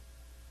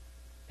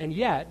 And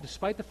yet,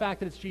 despite the fact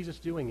that it's Jesus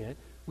doing it,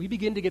 we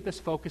begin to get this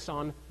focus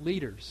on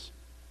leaders.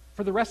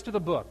 For the rest of the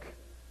book,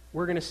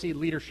 we're going to see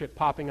leadership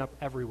popping up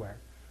everywhere.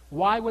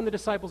 Why, when the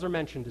disciples are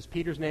mentioned, does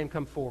Peter's name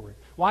come forward?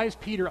 Why is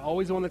Peter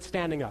always the one that's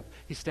standing up?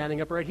 He's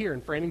standing up right here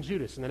in framing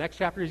Judas. In the next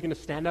chapter, he's going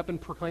to stand up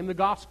and proclaim the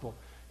gospel.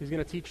 He's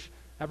going to teach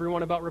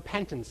everyone about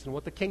repentance and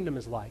what the kingdom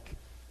is like,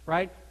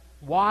 right?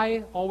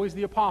 Why always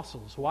the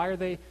apostles? Why are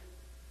they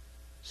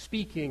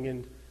speaking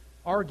and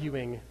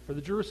arguing for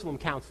the Jerusalem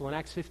Council in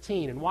Acts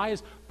 15? And why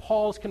is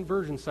Paul's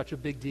conversion such a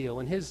big deal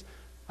and his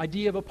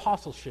idea of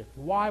apostleship?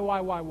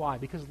 Why?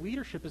 Because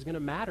leadership is going to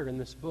matter in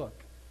this book.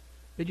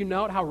 Did you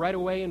note how right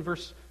away in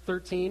verse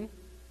 13,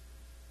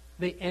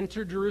 they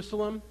entered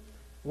Jerusalem?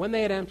 When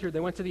they had entered, they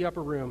went to the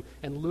upper room,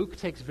 and Luke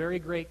takes very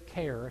great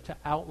care to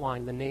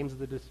outline the names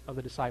of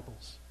the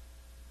disciples.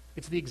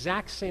 It's the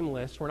exact same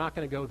list. We're not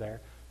going to go there,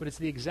 but it's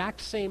the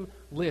exact same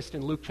list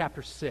in Luke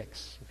chapter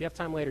 6. If you have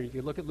time later, you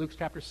can look at Luke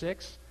chapter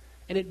 6,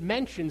 and it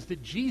mentions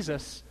that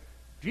Jesus'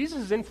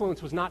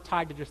 influence was not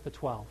tied to just the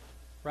 12,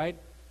 right?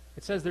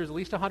 It says there's at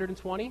least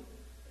 120.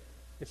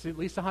 It's at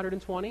least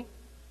 120.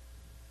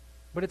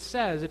 But it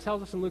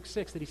tells us in Luke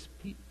 6 that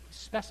he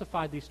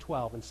specified these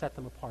 12 and set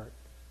them apart.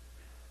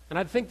 And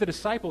I think the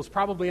disciples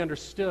probably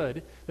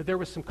understood that there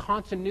was some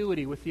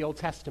continuity with the Old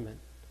Testament.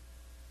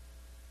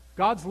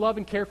 God's love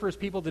and care for his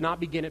people did not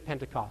begin at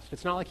Pentecost.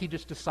 It's not like he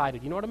just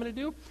decided, you know what I'm going to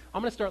do?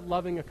 I'm going to start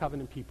loving a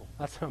covenant people.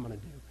 That's what I'm going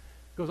to do.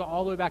 It goes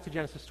all the way back to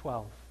Genesis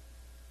 12.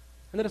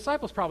 And the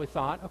disciples probably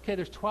thought, okay,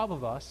 there's 12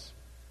 of us.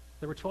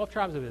 There were 12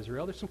 tribes of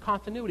Israel. There's some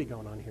continuity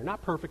going on here.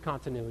 Not perfect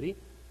continuity.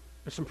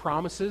 There's some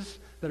promises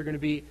that are going to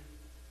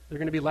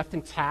be left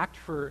intact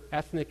for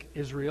ethnic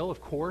Israel,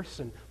 of course,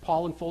 and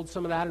Paul unfolds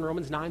some of that in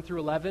Romans 9 through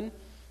 11.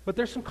 But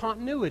there's some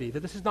continuity, that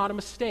this is not a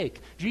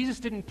mistake. Jesus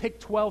didn't pick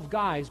 12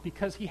 guys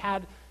because he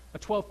had a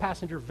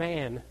 12-passenger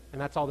van,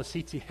 and that's all the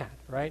seats he had,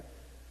 right?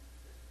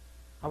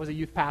 I was a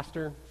youth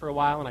pastor for a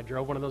while, and I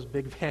drove one of those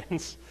big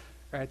vans,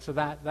 right? So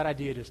that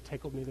idea just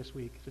tickled me this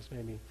week. It just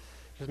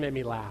made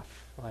me laugh.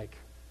 Like,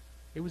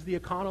 it was the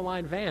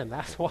Econoline van.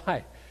 That's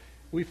why.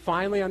 We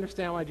finally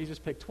understand why Jesus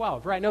picked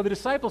 12, right? No, the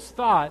disciples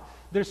thought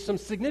there's some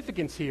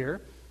significance here.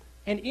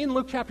 And in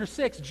Luke chapter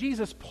 6,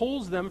 Jesus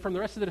pulls them from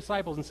the rest of the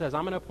disciples and says,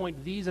 I'm going to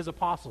appoint these as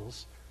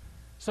apostles.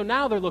 So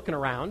now they're looking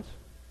around,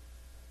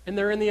 and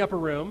they're in the upper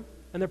room,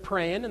 and they're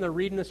praying, and they're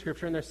reading the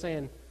scripture, and they're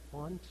saying,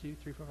 1, 2,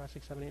 3, 4, 5,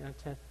 6, 7, 8, 9,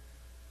 10,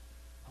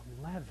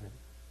 11.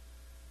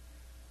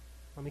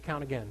 Let me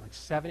count again. Like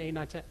 7, 8,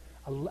 9, 10.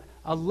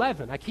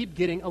 11. I keep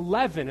getting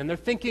 11. And they're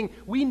thinking,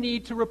 we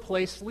need to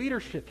replace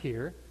leadership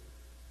here.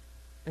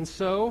 And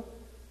so,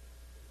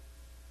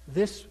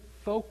 this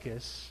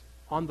focus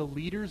on the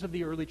leaders of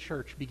the early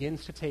church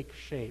begins to take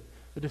shape.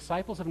 The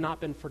disciples have not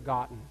been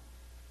forgotten.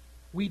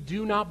 We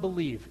do not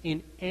believe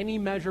in any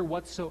measure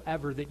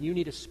whatsoever that you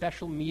need a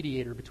special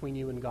mediator between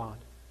you and God.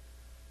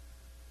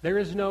 There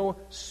is no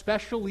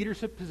special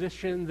leadership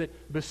position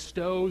that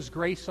bestows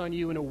grace on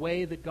you in a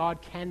way that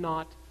God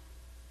cannot,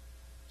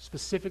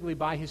 specifically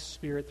by his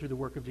Spirit through the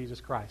work of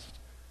Jesus Christ.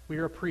 We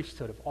are a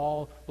priesthood of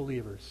all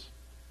believers.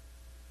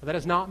 But that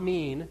does not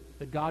mean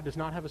that God does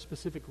not have a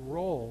specific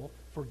role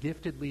for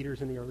gifted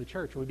leaders in the early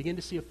church. And we begin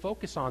to see a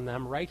focus on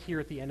them right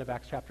here at the end of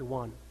Acts chapter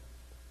 1.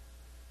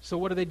 So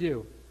what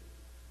do?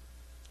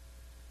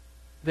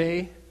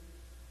 They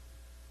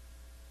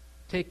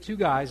take two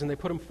guys and they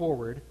put them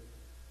forward,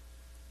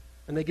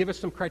 and they give us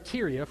some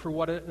criteria for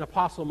what an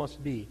apostle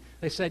must be.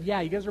 They said,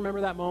 yeah, you guys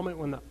remember that moment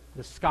when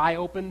the sky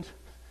opened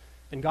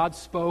and God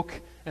spoke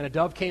and a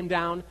dove came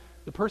down?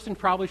 The person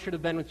probably should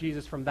have been with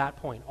Jesus from that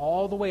point,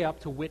 all the way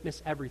up to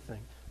witness everything.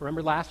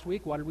 Remember last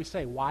week, what did we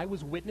say? Why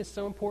was witness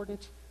so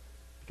important?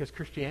 Because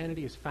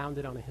Christianity is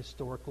founded on a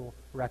historical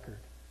record.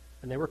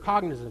 And they were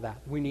cognizant of that.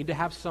 We need to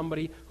have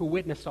somebody who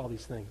witnessed all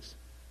these things.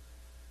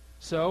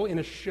 So, in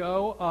a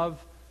show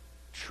of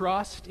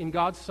trust in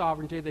God's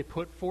sovereignty, they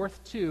put forth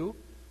two,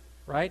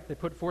 right? They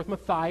put forth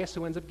Matthias,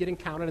 who ends up getting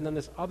counted, and then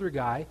this other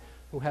guy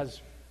who has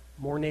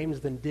more names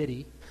than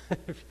Diddy.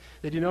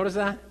 Did you notice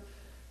that?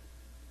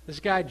 This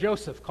guy,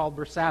 Joseph, called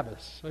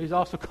Barsabbas. So he's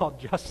also called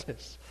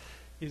Justice.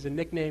 He's a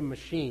nickname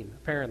machine,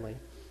 apparently.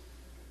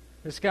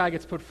 This guy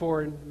gets put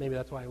forward. Maybe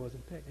that's why he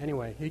wasn't picked.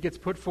 Anyway, he gets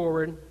put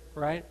forward,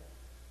 right?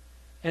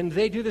 And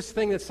they do this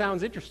thing that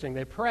sounds interesting.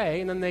 They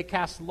pray, and then they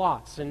cast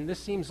lots. And this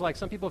seems like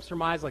some people have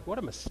surmised, like, what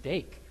a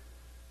mistake.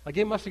 Like,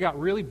 it must have got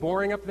really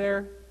boring up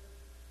there.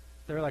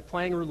 They're, like,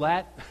 playing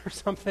roulette or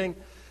something.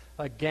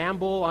 Like,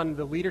 gamble on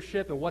the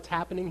leadership and what's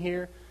happening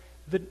here.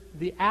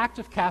 The act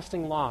of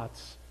casting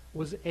lots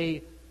was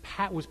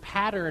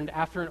patterned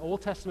after an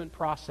Old Testament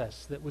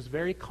process that was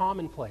very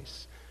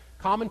commonplace,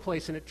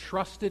 and it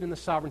trusted in the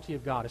sovereignty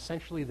of God.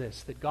 Essentially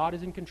this, that God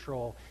is in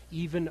control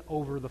even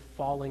over the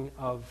falling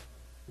of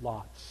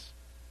lots.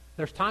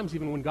 There's times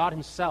even when God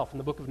himself, in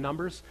the book of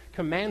Numbers,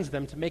 commands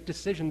them to make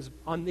decisions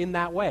in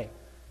that way.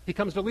 He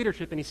comes to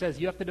leadership and he says,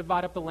 you have to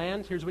divide up the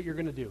land. Here's what you're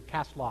going to do.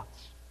 Cast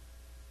lots.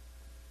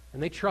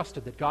 And they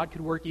trusted that God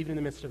could work even in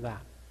the midst of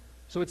that.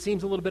 So it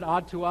seems a little bit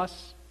odd to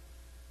us.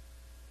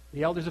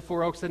 The elders of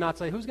Four Oaks did not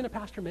say, who's going to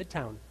pastor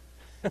Midtown?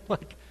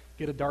 Like,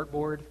 get a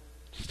dartboard,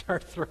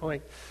 start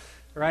throwing,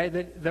 right?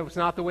 That was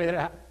not the way that it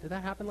happened. Did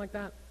that happen like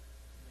that?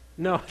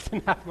 No, it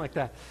didn't happen like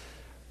that.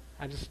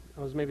 I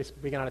was maybe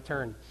speaking out of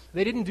turn.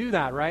 They didn't do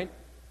that, right?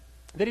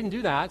 They didn't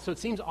do that, so it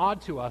seems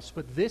odd to us,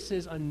 but this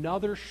is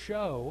another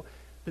show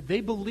that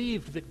they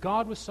believed that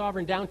God was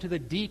sovereign down to the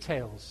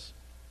details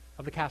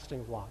of the casting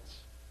of lots.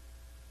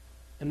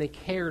 And they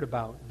cared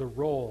about the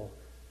role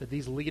that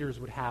these leaders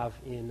would have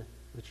in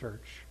the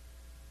church.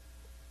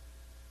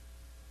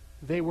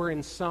 They were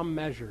in some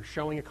measure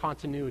showing a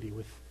continuity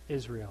with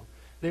Israel.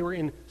 They were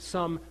in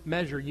some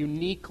measure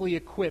uniquely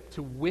equipped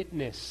to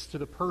witness to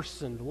the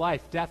person, the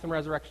life, death, and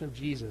resurrection of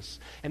Jesus.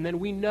 And then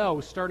we know,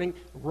 starting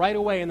right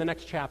away in the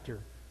next chapter,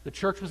 the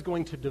church was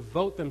going to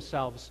devote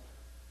themselves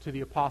to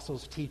the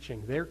apostles'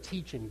 teaching.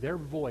 Their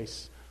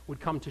voice would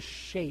come to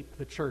shape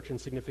the church in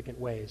significant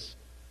ways.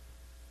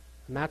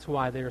 And that's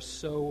why they are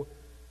so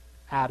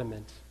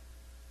adamant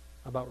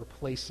about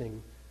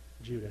replacing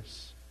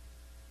Judas.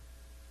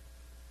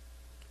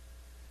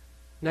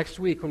 Next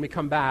week, when we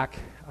come back,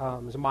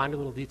 there's a minor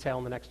little detail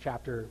in the next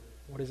chapter.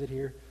 What is it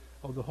here?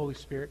 Oh, the Holy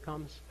Spirit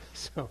comes.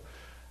 So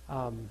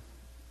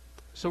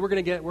we're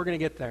going to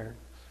get there,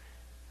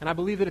 and I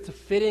believe that it's a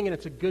fitting and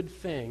it's a good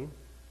thing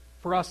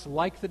for us,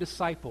 like the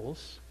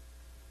disciples,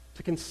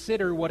 to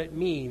consider what it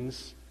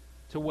means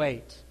to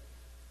wait.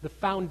 The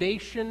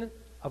foundation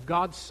of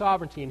God's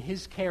sovereignty and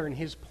His care and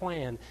His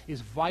plan is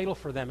vital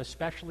for them,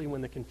 especially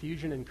when the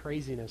confusion and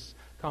craziness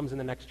comes in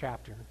the next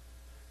chapter.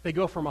 They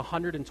go from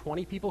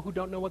 120 people who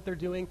don't know what they're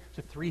doing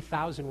to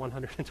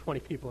 3,120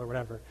 people or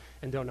whatever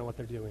and don't know what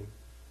they're doing.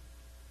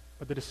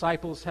 But the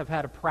disciples have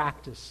had a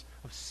practice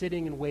of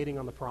sitting and waiting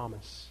on the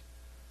promise.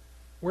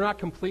 We're not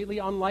completely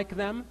unlike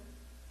them.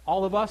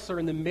 All of us are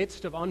in the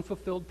midst of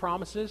unfulfilled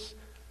promises.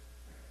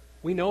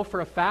 We know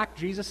for a fact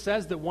Jesus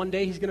says that one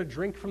day He's going to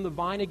drink from the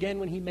vine again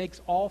when He makes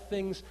all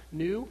things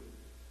new.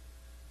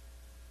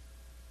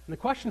 And the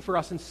question for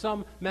us, in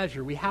some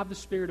measure, we have the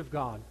Spirit of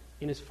God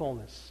in His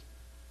fullness.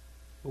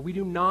 But we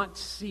do not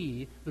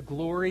see the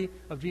glory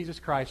of Jesus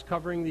Christ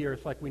covering the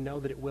earth like we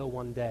know that it will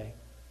one day.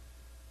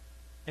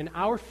 And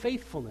our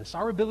faithfulness,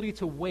 our ability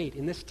to wait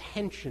in this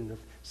tension of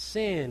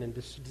sin and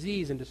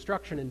disease and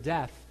destruction and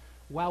death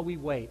while we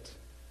wait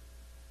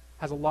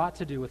has a lot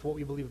to do with what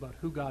we believe about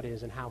who God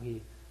is and how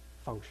He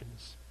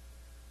functions.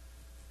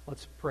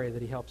 Let's pray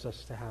that He helps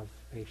us to have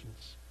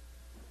patience.